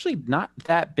 there's actually not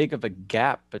that big of a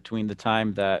gap between the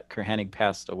time that Kurt Hennig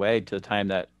passed away to the time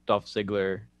that Dolph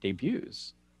Ziggler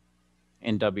debuts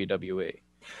in WWE.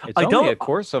 It's only a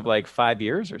course of like 5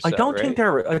 years or so. I don't think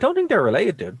they're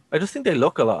related, dude. I just think they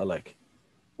look a lot alike.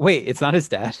 Wait, it's not his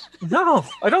dad? No,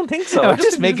 I don't think so. I'm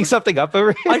just making something up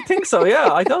over here. I think so,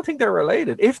 yeah. I don't think they're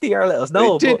related. If they are, let us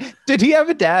know. Did he have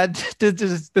a dad?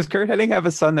 Does Kurt Hennig have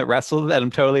a son that wrestled that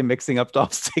I'm totally mixing up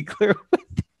Dolph Ziggler with?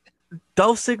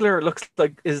 Dolph Ziggler looks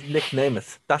like is Nick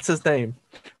Nemeth. That's his name.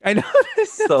 I know.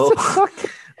 So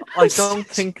I don't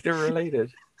think they're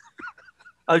related.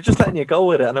 I was just letting you go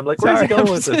with it, and I'm like, where's he going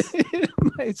with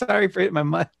this? Sorry for hitting my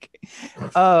mic.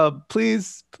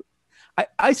 Please.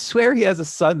 I swear he has a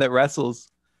son that wrestles.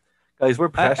 Guys, we're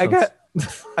professionals.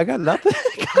 I got nothing.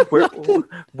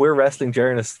 We're wrestling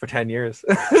journalists for 10 years.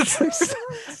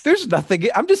 There's nothing.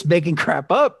 I'm just making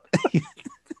crap up.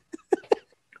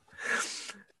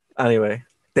 Anyway,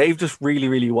 Dave just really,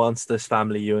 really wants this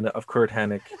family unit of Kurt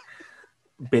Hennig,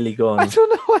 Billy Gunn. I don't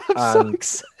know why I'm so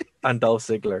excited. And Dolph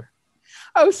Ziggler.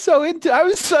 I was so into. I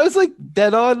was like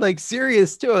dead on, like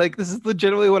serious too. Like, this is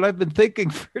legitimately what I've been thinking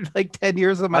for like 10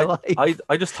 years of my life.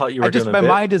 I just thought you were doing a my bit.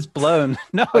 mind is blown.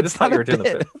 No, I just thought you were doing a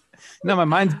bit. No, my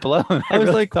mind's blown. I was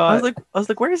like,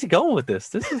 where is he going with this?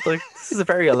 This is a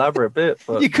very elaborate bit.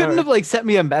 But you couldn't have like sent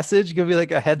me a message, give me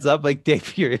like a heads up, like,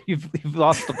 Dave, you've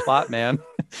lost the plot, man.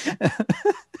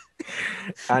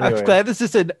 Anyway. I'm glad this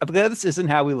isn't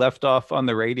how we left off on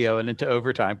the radio and into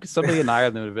overtime, because somebody in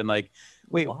Ireland would have been like,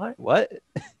 wait, what?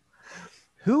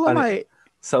 Who am I?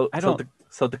 So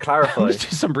to clarify, let's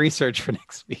do some research for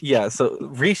next week. Yeah, so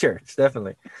research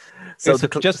definitely. So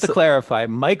just to clarify,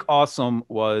 Mike Awesome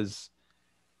was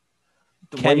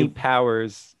Kenny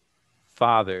Powers'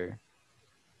 father.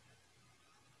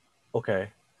 Okay,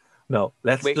 no,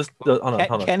 let's just hold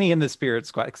on. Kenny in the Spirit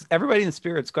Squad. Everybody in the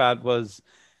Spirit Squad was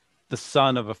the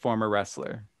son of a former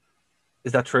wrestler.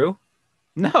 Is that true?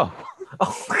 No.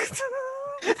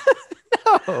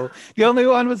 No, the only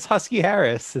one was Husky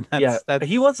Harris, and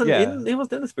he wasn't in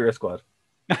the Spirit Squad.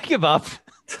 I give up.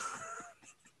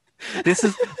 This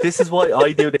is why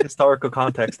I do the historical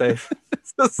context, Dave.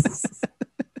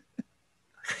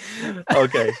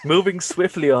 Okay, moving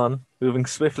swiftly on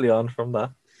from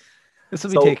that. This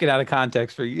will be taken out of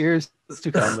context for years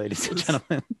to come, ladies and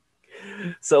gentlemen.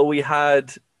 So we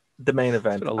had the main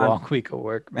event. It's been a long week of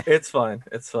work, man. It's fine.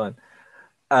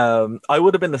 I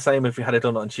would have been the same if we had it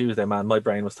done on Tuesday, man. My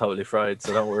brain was totally fried,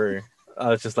 so don't worry. I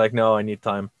was just like, no, I need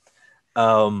time.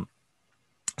 So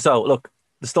look,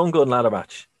 the Stun Gun ladder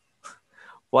match.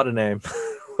 What a name.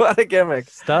 What a gimmick.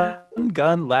 Stun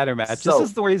Gun ladder match. This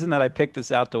is the reason that I picked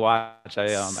this out to watch. I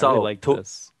really like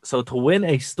this. So to win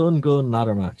a Stun Gun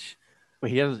ladder match.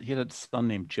 Wait, he had a son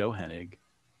named Joe Hennig.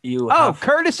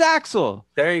 Curtis Axel.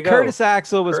 There you go. Curtis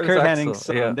Axel was Kurt Hennig's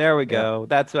son. Yeah. There we go.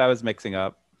 That's what I was mixing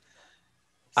up.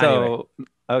 So,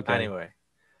 okay. Anyway.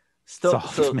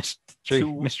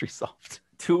 Mystery solved.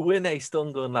 To win a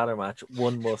Stun Gun ladder match,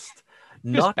 one must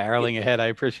not barreling ahead. I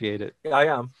appreciate it. I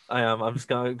am. I'm just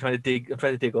trying to dig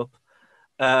up.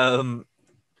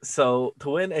 So to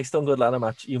win a Stun Gun ladder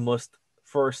match, you must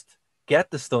first get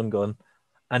the stun gun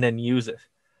and then use it.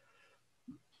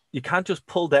 You can't just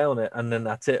pull down it and then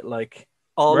that's it. Like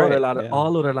all other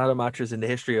ladder matches in the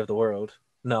history of the world.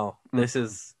 No, this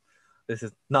is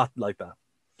not like that.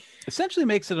 Essentially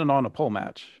makes it an on a pole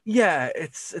match. Yeah,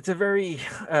 it's a very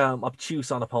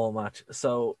obtuse on a pole match.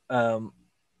 So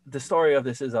the story of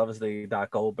this is obviously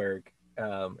that Goldberg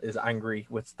is angry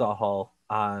with Scott Hall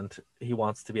and he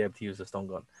wants to be able to use the stun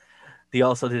gun. They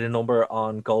also did a number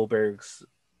on Goldberg's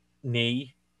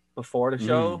knee before the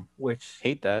show, which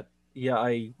hate that. Yeah,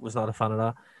 I was not a fan of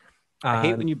that. I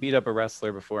hate when you beat up a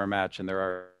wrestler before a match and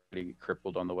they're already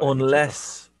crippled on the way.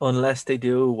 Unless they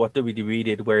do what WWE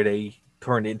did, where they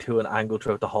turned into an angle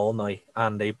throughout the whole night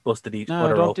and they busted each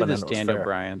other don't open. Do this Daniel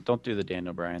Bryan. Don't do the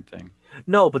Daniel Bryan thing.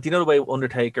 No, but you know the way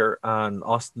Undertaker and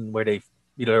Austin, where they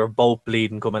were both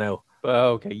bleeding coming out.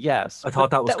 Oh, okay, yes. I thought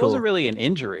that was cool. That wasn't really an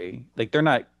injury. Like they're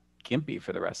not gimpy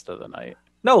for the rest of the night.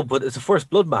 No, but it's a first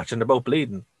blood match and they're both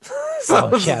bleeding.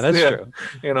 So, yeah, that's true.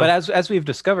 You know? But as we've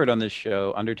discovered on this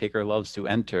show, Undertaker loves to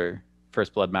enter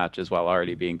first blood matches while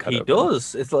already being cut He open.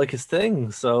 does. It's like his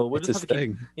thing. So we'll It's just his have to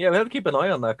thing. we have to keep an eye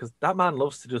on that because that man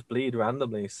loves to just bleed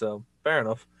randomly. So fair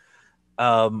enough.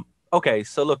 Okay,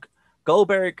 so look,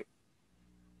 Goldberg,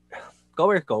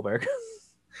 Goldberg,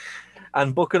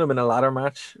 and booking him in a ladder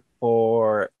match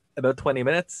for about 20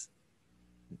 minutes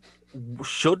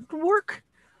should work.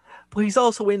 But he's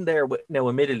also in there with, now,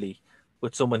 admittedly,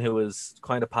 with someone who is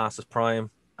kind of past his prime,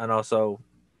 and also,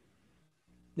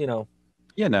 you know,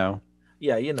 You know.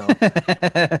 yeah, you know.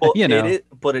 But You know. it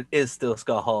is still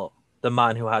Scott Hall, the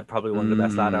man who had probably one of the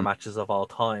best ladder Mm, matches of all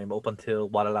time, up until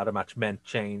what a ladder match meant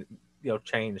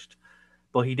changed.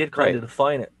 But he did kind right. of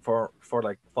define it for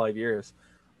like 5 years,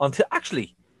 until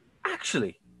actually,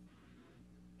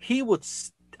 he would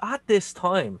at this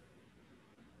time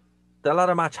the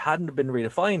ladder match hadn't been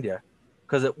redefined yet,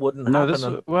 because it wouldn't No, happen, this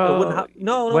and it wouldn't well, happen.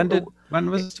 No, no. when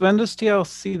does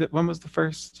TLC that when was the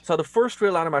first? So the first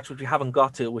real ladder match, which we haven't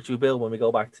got to, which we will when we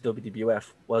go back to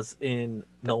WWF, was in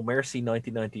No Mercy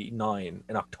 1999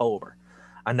 in October,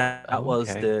 and that Oh,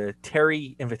 was okay. the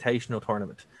Terry Invitational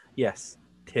Tournament. Yes,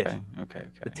 Okay.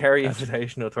 the Terry Gotcha.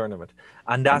 Invitational Tournament,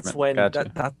 and that's when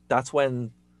Gotcha. that's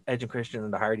when Edge and Christian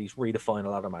and the Hardys redefine a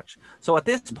ladder match. So at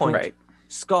this point, Right.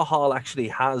 Scott Hall actually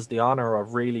has the honor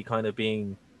of really kind of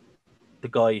being the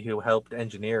guy who helped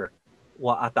engineer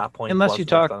what at that point Unless was you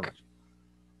the first ladder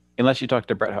match. talk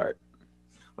to Bret Hart.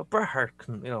 But Bret Hart,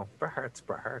 Bret Hart's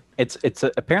Bret Hart.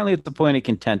 Apparently it's a point of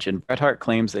contention. Bret Hart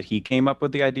claims that he came up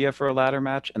with the idea for a ladder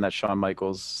match and that Shawn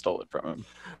Michaels stole it from him.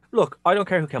 Look, I don't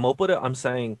care who came up with it. I'm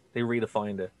saying they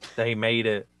redefined it. They made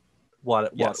it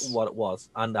what it was,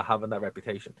 and having that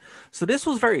reputation. So this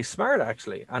was very smart,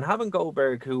 actually. And having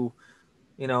Goldberg, who,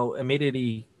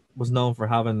 immediately was known for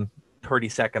having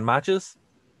 30-second matches,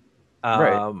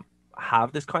 Right.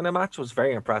 have this kind of match was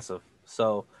very impressive.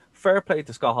 So fair play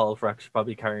to Scott Hall for actually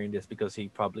probably carrying this, because he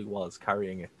probably was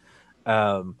carrying it.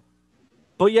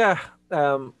 But yeah,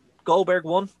 Goldberg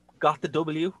won, got the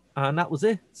W, and that was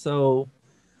it. So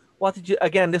what did you?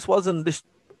 Again, this was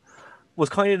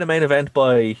kind of the main event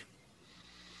by.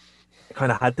 It kind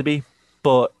of had to be,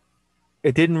 but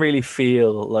it didn't really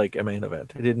feel like a main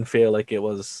event. It didn't feel like it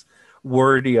was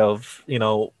worthy of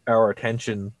our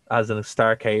attention as in a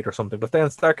Starcade or something. But then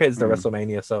Starcade is the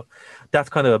WrestleMania, so that's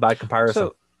kind of a bad comparison.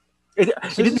 So it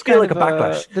didn't feel like a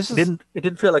backlash. It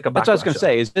didn't feel like a backlash. That's what I was going to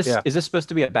say. Is this supposed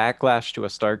to be a backlash to a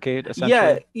Starcade,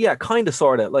 essentially? Yeah, kind of,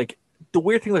 sort of. Like, the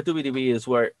weird thing with WWE is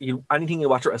where anything you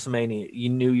watch at WrestleMania, you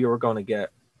knew you were going to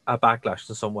get a backlash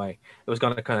in some way. It was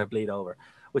going to kind of bleed over.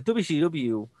 With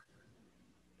WCW,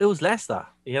 it was less that,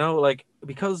 like,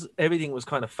 because everything was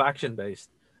kind of faction based,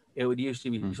 it would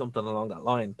usually be something along that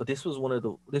line. But this was one of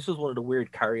the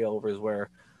weird carryovers where,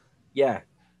 yeah,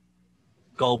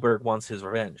 Goldberg wants his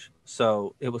revenge.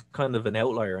 So it was kind of an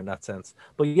outlier in that sense.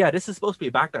 But yeah, this is supposed to be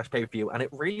a backlash pay-per-view, and it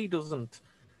really doesn't.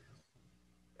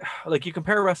 Like, you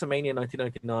compare WrestleMania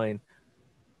 1999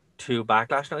 to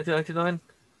Backlash 1999.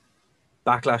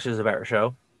 Backlash is a better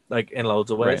show, like, in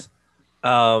loads of ways.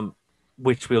 Right.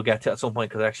 Which we'll get to at some point,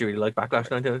 because I actually really like Backlash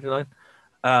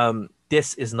 1999.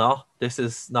 This is not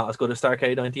as good as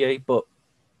Starrcade 98, but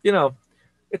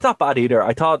it's not bad either.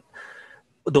 I thought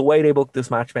the way they booked this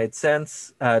match made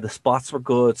sense. The spots were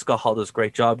good. Scott Hall does a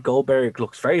great job. Goldberg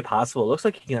looks very passable. Looks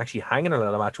like he can actually hang in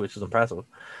another match, which is impressive.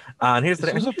 And here's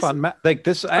this was a fun match. Like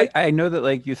this, I know that,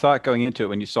 like, you thought going into it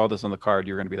when you saw this on the card,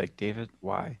 you were going to be like, David,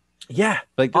 why? Yeah,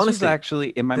 like, this honestly, was actually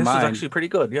in my mind. This is actually pretty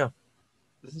good. Yeah,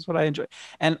 this is what I enjoy.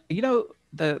 And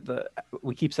the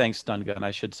we keep saying stun gun.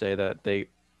 I should say that they,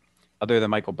 other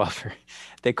than Michael Buffer,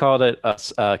 they called it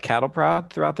a cattle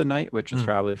prod throughout the night, which was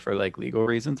probably for, like, legal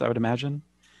reasons, I would imagine.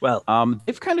 Well,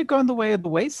 they've kind of gone the way of the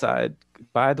wayside,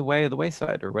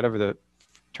 or whatever the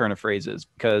turn of phrase is,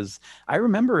 because I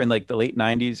remember in, like, the late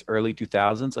 90s, early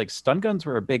 2000s, like, stun guns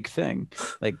were a big thing.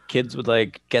 Like, kids would,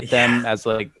 like, get them as,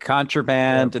 like,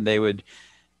 contraband, and they would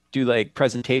do, like,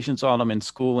 presentations on them in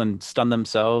school and stun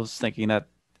themselves, thinking that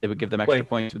it would give them extra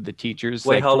points with the teachers.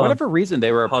 Like, for whatever reason,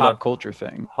 they were a pop culture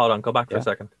thing. Hold on, go back for a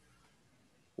second.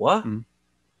 What?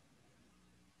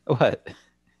 What?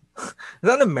 Is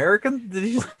that an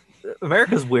American?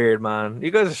 America's weird, man.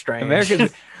 You guys are strange.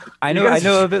 America's. I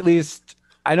know of at least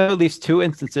 2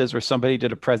 instances where somebody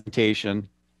did a presentation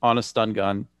on a stun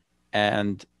gun,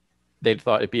 and they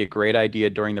thought it'd be a great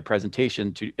idea during the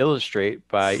presentation to illustrate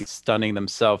by stunning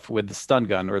themselves with the stun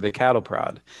gun or the cattle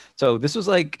prod. So this was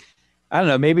like, I don't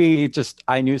know, maybe just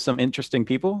I knew some interesting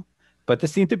people, but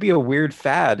this seemed to be a weird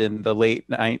fad in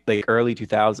the early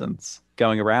 2000s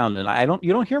going around, and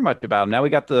you don't hear much about them. Now we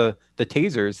got the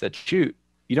tasers that shoot.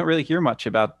 You don't really hear much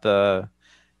about the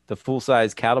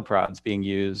full-size cattle prods being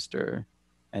used or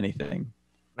anything.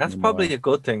 That's probably a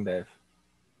good thing, Dave.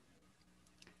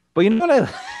 But you know what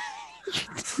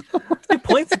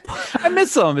Points. I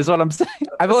miss them, is what I'm saying.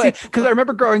 Because I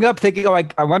remember growing up thinking, oh,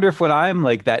 I wonder if when I'm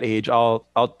like that age, I'll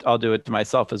do it to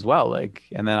myself as well. Like,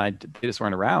 and then they just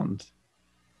weren't around.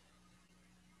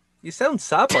 You sound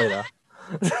sad by that.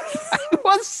 I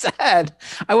was sad.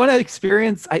 I want to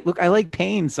experience. I like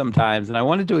pain sometimes, and I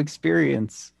wanted to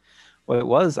experience what it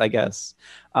was, I guess.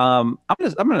 I'm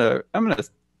gonna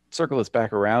circle this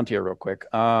back around here real quick.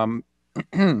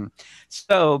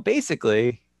 So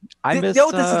basically, I miss. You know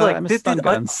what this is like? I miss stun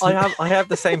guns. I have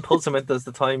the same pulsament as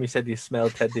the time you said you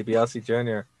smelled Ted DiBiase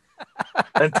Jr.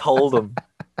 and told him,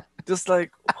 just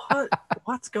like,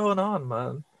 what's going on,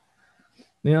 man?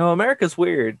 You know, America's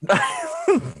weird.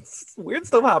 Weird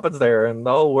stuff happens there, and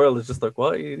the whole world is just like,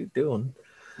 what are you doing?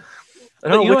 I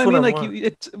don't know what I mean.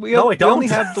 Like we only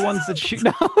have the ones that shoot.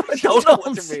 No, I don't know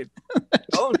what you mean.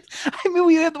 Don't. I mean,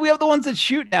 we have the ones that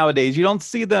shoot nowadays. You don't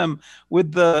see them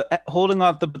with the holding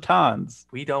off the batons.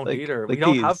 We don't either. We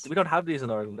don't have these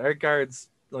in Ireland. Our guards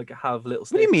like have little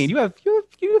sticks. What do you mean? You have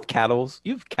cattle.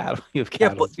 You have cattle.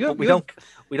 Yeah, but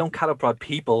we don't cattle prod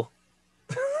people.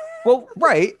 Well,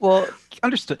 right. Well,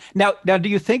 understood. Now, do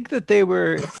you think that they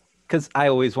were? Because I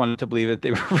always wanted to believe that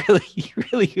they were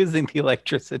really using the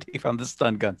electricity from the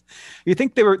stun guns. You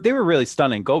think they were really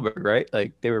stunning Goldberg, right?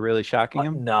 Like they were really shocking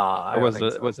him? Nah,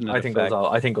 wasn't it? I think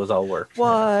it was all work.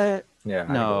 What? Yeah.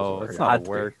 No, it's not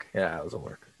work. Yeah, it was all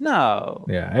work. No.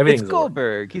 Yeah, it's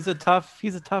Goldberg. He's a tough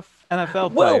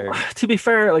NFL player. Well, to be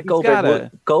fair, like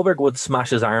Goldberg would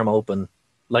smash his arm open,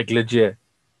 like legit,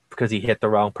 because he hit the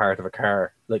wrong part of a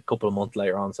car like a couple of months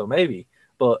later on. So maybe,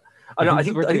 but I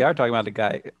think we are talking about the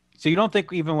guy. So you don't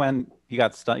think even when he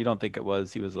got stunned, you don't think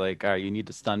he was like, all right, you need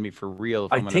to stun me for real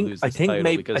if I'm going to lose this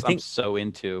title because I'm so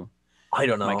into I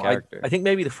don't know. My character. I think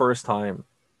maybe the first time,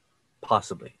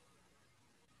 possibly.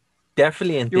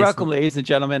 Definitely. You're welcome, ladies and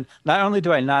gentlemen. Not only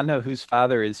do I not know whose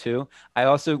father is who, I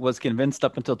also was convinced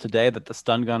up until today that the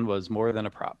stun gun was more than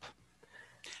a prop.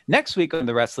 Next week on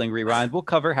the Wrestling Rewind, we'll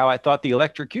cover how I thought the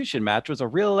electrocution match was a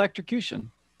real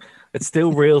electrocution. It's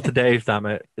still real to Dave, damn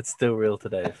it. It's still real to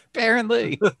Dave.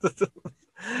 Apparently. But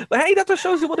hey, that just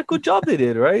shows you what a good job they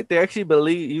did, right? They actually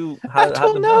believe you had I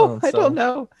don't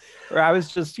know. Or I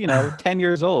was just, 10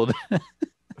 years old.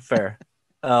 Fair.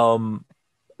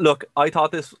 Look, I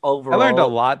thought this overall. I learned a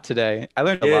lot today. I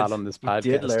learned a lot on this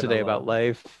podcast today about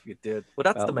life. You did. Well,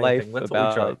 that's the main thing. That's what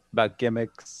we try. About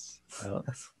gimmicks.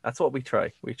 That's what we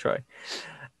try. We try.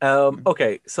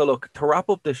 Okay, so look, to wrap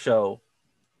up the show,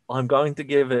 I'm going to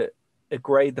give it a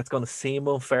grade that's going to seem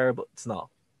unfair, but it's not.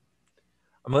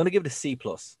 I'm going to give it a C+.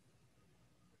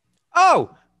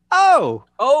 Oh,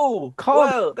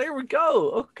 well, there we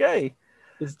go. Okay.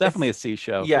 It's definitely a C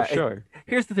show, for sure.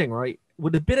 Here's the thing, right?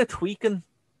 With a bit of tweaking,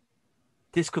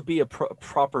 this could be a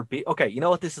proper B. Okay, you know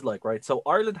what this is like, right? So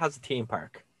Ireland has a theme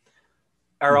park.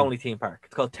 Our only theme park.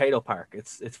 It's called Tato Park.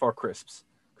 It's for crisps.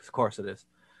 Of course it is.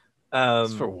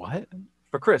 It's for what?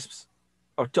 For crisps.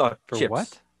 Or for chips.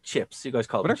 What? Chips. You guys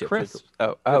call them chips. Crisps?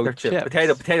 They're chips.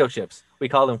 Potato chips. We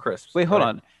call them crisps. Wait, hold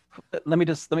on. Let me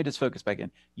just focus back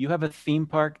in. You have a theme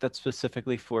park that's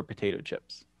specifically for potato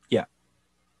chips. Yeah.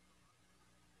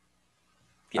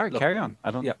 All right, carry on.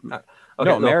 I don't. Yeah. Okay,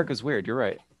 no, America's weird. You're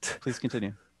right. Please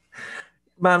continue.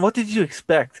 Man, what did you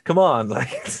expect? Come on,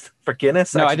 like for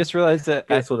Guinness. No, I just realized that.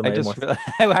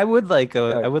 I would like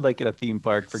a theme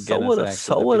park for Guinness.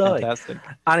 So would I. Fantastic.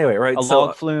 Anyway, right. A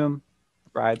log flume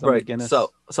rides on Guinness.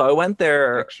 So I went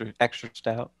there. Extra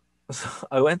stout. So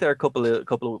I went there a couple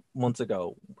of months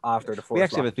ago after the first. We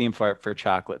actually have a theme park for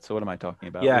chocolate. So what am I talking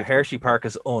about? Yeah, Hershey Park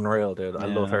is unreal, dude. I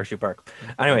love Hershey Park.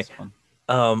 Anyway,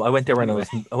 I went there when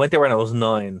I went there when I was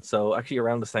 9. So actually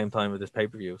around the same time with this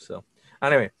pay-per-view. So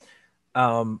anyway,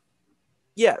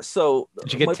 yeah. So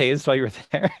did you get tased while you were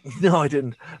there? No, I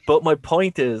didn't. But my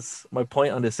point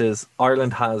on this is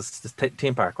Ireland has this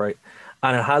theme park, right?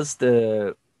 And it has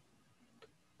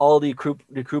all the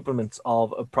accoutrements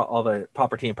of a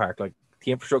proper theme park, like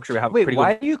the infrastructure we have. Wait,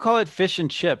 why do you call it fish and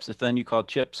chips if then you call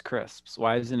chips crisps?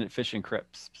 Why isn't it fish and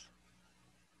crisps?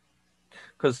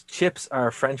 Because chips are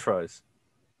French fries.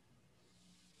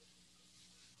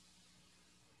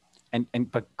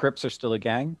 But crisps are still a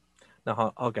gang?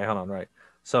 No, okay, hold on, right.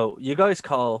 So you guys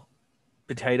call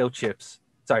potato chips.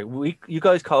 Sorry, you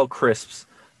guys call crisps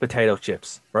potato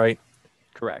chips, right?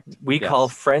 Correct. We call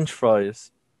French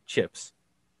fries chips.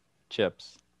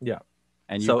 Yeah.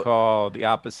 And you call the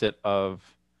opposite of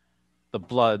the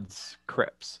Bloods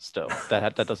Crips still.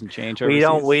 That doesn't change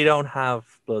overseas? We don't have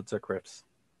Bloods or Crips.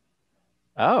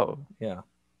 Oh. Yeah.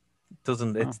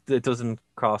 It doesn't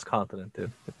cross continent,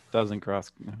 dude. It doesn't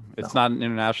cross. It's not an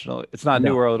international. It's not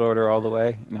New World Order all the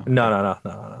way. No.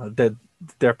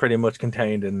 They're pretty much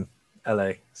contained in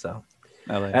LA. So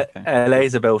LA. Okay. LA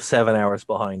is about 7 hours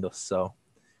behind us. So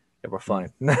yeah, we're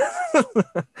fine.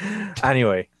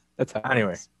 Anyway, that's how.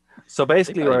 Anyway, so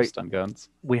basically, right, stun guns.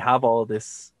 We have all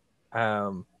this.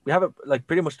 We have like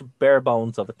pretty much the bare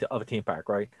bones of a theme park,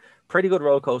 right? Pretty good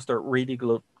roller coaster, really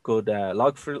good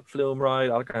log flume ride,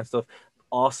 all that kind of stuff.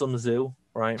 Awesome zoo,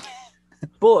 right?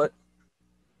 but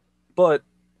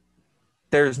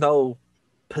there's no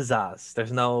pizzazz.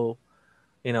 There's no,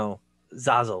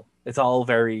 zazzle. It's all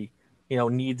very,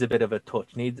 needs a bit of a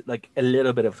touch. Needs like a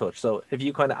little bit of touch. So if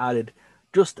you kind of added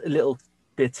just a little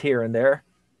bits here and there,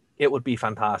 it would be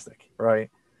fantastic, right?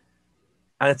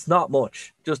 And it's not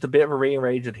much, just a bit of a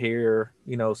rearrangement here,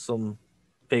 some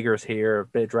figures here, a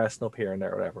bit of dressing up here and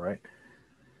there, whatever, right?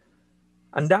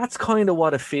 And that's kind of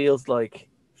what it feels like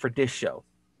for this show.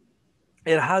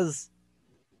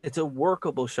 It's a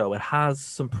workable show. It has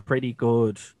some pretty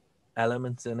good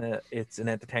elements in it. It's an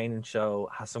entertaining show,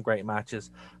 has some great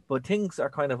matches, but things are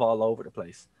kind of all over the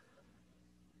place.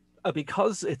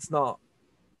 Because it's not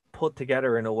put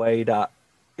together in a way that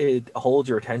it holds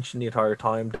your attention the entire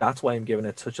time. That's why I'm giving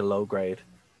it such a low grade.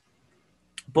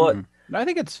 But I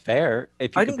think it's fair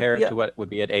if you compare it to what would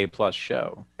be an A+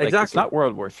 show. Like, exactly. It's not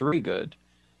World War III good.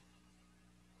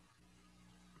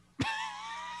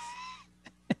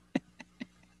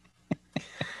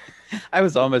 I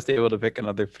was almost able to pick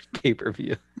another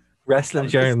pay-per-view. Wrestling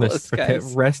journalist for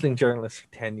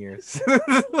 10 years.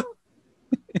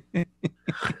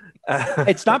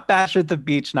 It's not Bash at the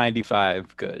Beach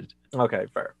 95 good. Okay,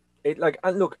 fair.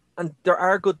 And there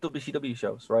are good WCW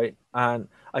shows, right? And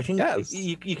I think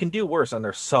you can do worse, and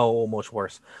there's so much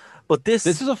worse. But this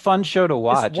is a fun show to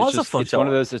watch. It's one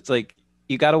of those. It's like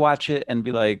you got to watch it and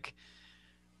be like,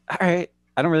 all right,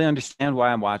 I don't really understand why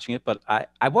I'm watching it, but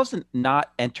I wasn't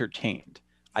not entertained.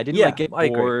 I didn't get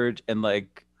bored and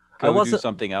go do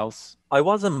something else. I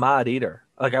wasn't mad either.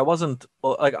 Like I wasn't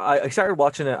like I started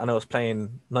watching it and I was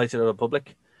playing Knights of the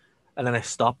Republic, and then I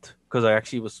stopped because I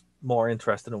actually was more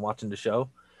interested in watching the show.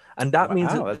 And that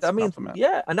means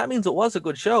it was a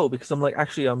good show because I'm like,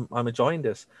 actually I'm enjoying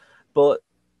this. But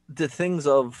the things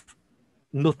of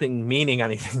nothing meaning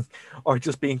anything or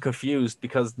just being confused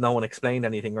because no one explained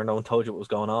anything or no one told you what was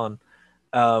going on,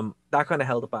 that kind of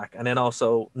held it back. And then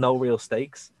also no real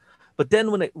stakes. But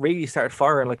then when it really started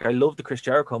firing, like I love the Chris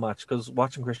Jericho match because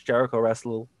watching Chris Jericho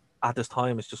wrestle at this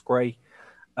time is just great.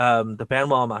 The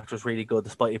Benoit match was really good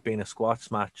despite it being a squash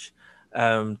match.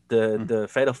 The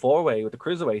Fatal 4-Way with the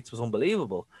Cruiserweights was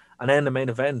unbelievable. And then the main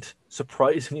event,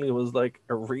 surprisingly, was like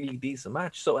a really decent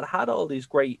match. So it had all these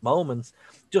great moments.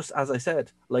 Just as I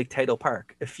said, like Tato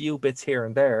Park, a few bits here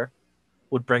and there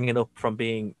would bring it up from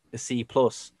being a C+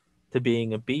 to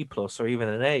being a B+ or even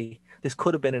an A. This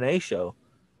could have been an A show.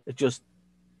 It just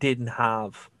didn't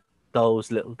have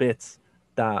those little bits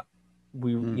that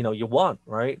you want,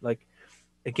 right? Like,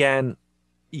 again,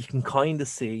 you can kind of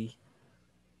see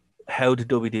how the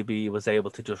WWE was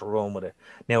able to just run with it.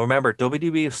 Now, remember,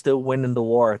 WWE is still winning the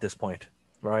war at this point,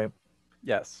 right?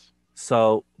 Yes.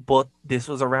 So, but this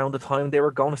was around the time they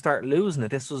were going to start losing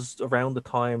it. This was around the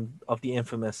time of the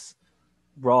infamous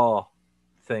Raw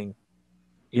thing.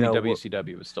 You mean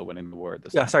WCW was still winning the war at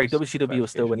this time? Sorry, WCW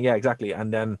was still winning. Yeah, exactly.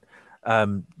 And then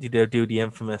they do the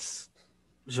infamous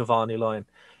Giovanni line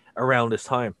around this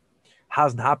time.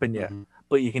 Hasn't happened yet,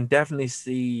 but you can definitely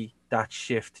see that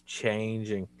shift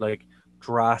changing, like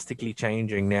drastically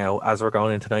changing now as we're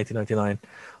going into 1999.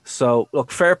 So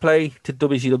look, fair play to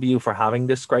WCW for having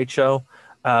this great show.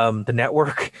 The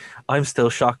network, I'm still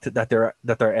shocked that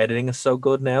their editing is so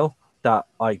good now that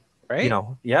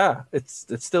it's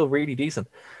still really decent.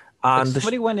 And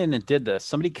somebody went in and did this.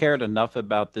 Somebody cared enough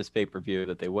about this pay-per-view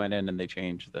that they went in and they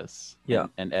changed this.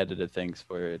 And edited things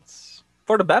for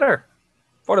the better.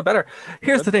 For the better.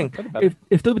 Here's the thing.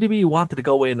 If WWE wanted to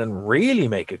go in and really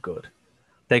make it good,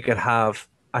 they could have,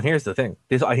 and here's the thing.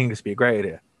 I think this would be a great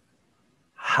idea.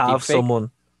 Have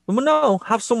someone do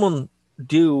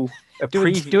a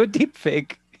preview. Do a deep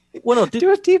fake. Well, no,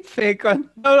 do a deep fake on.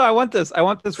 No, I want this. I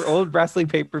want this for old wrestling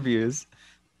pay-per-views.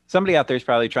 Somebody out there is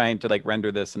probably trying to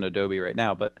render this in Adobe right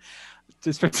now, but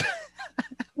just for,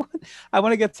 I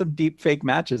want to get some deep fake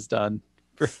matches done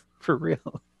for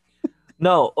real.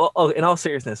 No, in all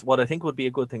seriousness, what I think would be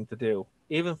a good thing to do,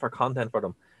 even for content for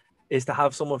them, is to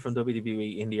have someone from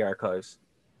WWE in the archives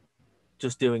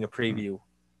just doing a preview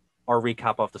or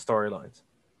recap of the storylines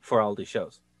for all these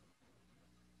shows.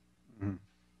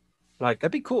 Like,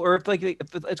 that'd be cool. Or if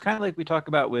it's kind of like we talk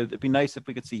about it'd be nice if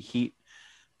we could see Heat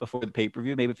before the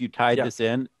pay-per-view. Maybe if you tied this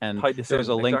in and there's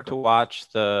a link to watch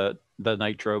the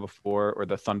Nitro before or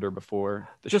the Thunder before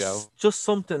the show. Just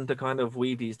something to kind of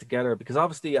weave these together, because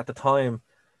obviously at the time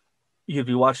you'd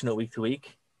be watching it week to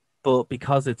week, but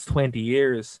because it's 20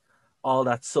 years, all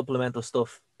that supplemental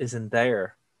stuff isn't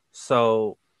there.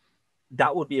 So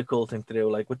that would be a cool thing to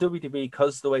do. Like with WWE,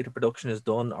 because the way the production is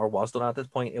done or was done at this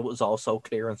point, it was all so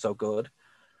clear and so good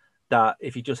that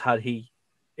if you just had heat,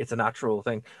 it's a natural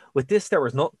thing. With this, there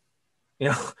was not, you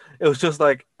know, it was just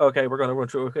like, okay, we're going to run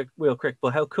through it real quick.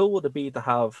 But how cool would it be to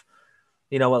have,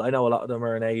 you know, well, I know a lot of them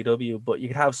are in AEW, but you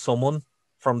could have someone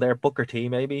from their Booker T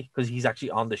maybe, because he's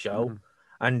actually on the show,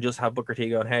 and just have Booker T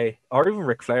going, hey, or even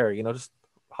Ric Flair, you know, just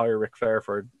hire Ric Flair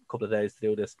for a couple of days to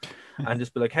do this and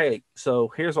just be like, hey,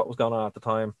 so here's what was going on at the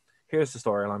time. Here's the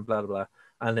storyline, blah, blah, blah.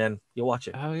 And then you watch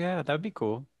it. Oh, yeah, that'd be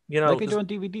cool. You know, like they do on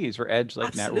DVDs where Edge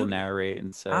will narrate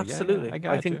and say, absolutely.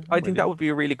 Yeah, I think that would be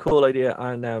a really cool idea.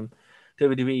 And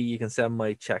WWE, you can send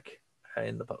my check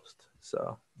in the post.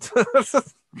 So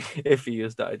if you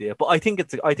use that idea, but I think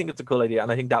it's a cool idea,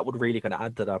 and I think that would really kind of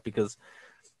add to that, because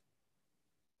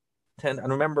and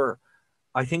remember,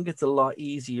 I think it's a lot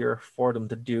easier for them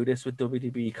to do this with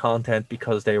WWE content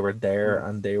because they were there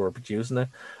and they were producing it.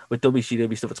 With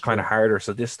WCW stuff, it's kind of harder.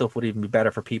 So this stuff would even be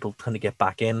better for people to kind of get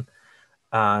back in.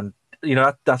 And, you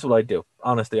know, that's what I do.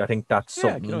 Honestly, I think that's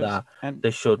something that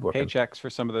they should work paychecks for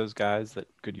some of those guys that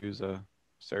could use a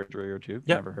surgery or two.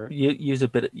 Yeah, never hurt. Use a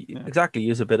bit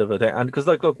of it. And because,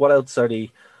 like, look, what else are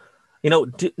they, you know,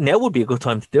 now would be a good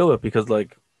time to do it because,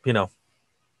 like, you know,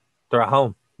 they're at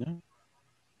home. Yeah.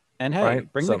 And hey,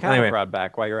 bring the cattle prod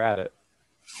back while you're at it.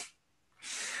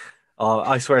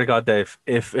 I swear to God, Dave,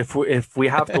 if we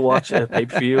have to watch a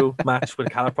pay-per-view match with a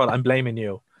cattle prod, I'm blaming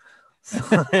you.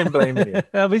 I'm blaming you.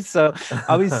 I'll be so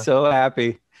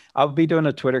happy. I'll be doing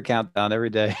a Twitter countdown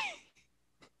every day.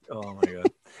 Oh my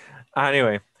God.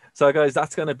 Anyway, so guys,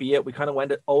 that's gonna be it. We kind of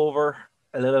went it over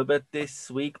a little bit this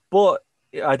week, but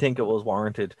I think it was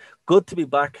warranted. Good to be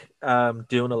back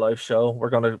doing a live show. We're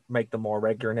going to make them more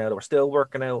regular now that we're still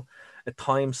working out a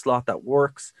time slot that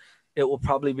works. It will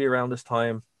probably be around this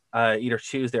time, either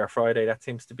Tuesday or Friday. That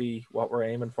seems to be what we're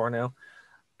aiming for now.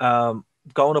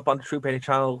 Going up on the True Penny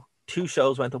channel. 2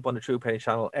 shows went up on the True Penny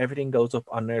channel. Everything goes up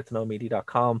on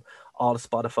nerdtoknowmedia.com. All the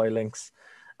Spotify links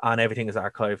and everything is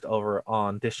archived over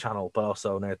on this channel, but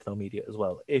also Nerd to Know Media as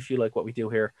well. If you like what we do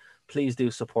here, please do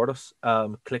support us.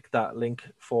 Click that link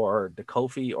for the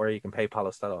Ko-fi, or you can PayPal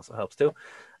us. That also helps too.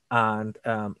 And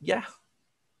yeah,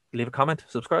 leave a comment,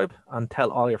 subscribe, and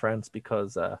tell all your friends,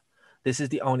 because this is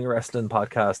the only wrestling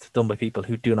podcast done by people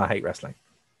who do not hate wrestling.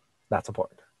 That's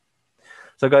important.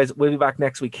 So guys, we'll be back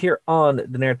next week here on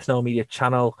the Nerd to Know Media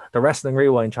channel, the Wrestling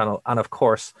Rewind channel, and of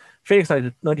course, Phoenix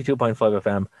 92.5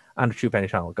 FM and the True Penny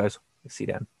channel. Guys, see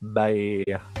you then.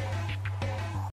 Bye.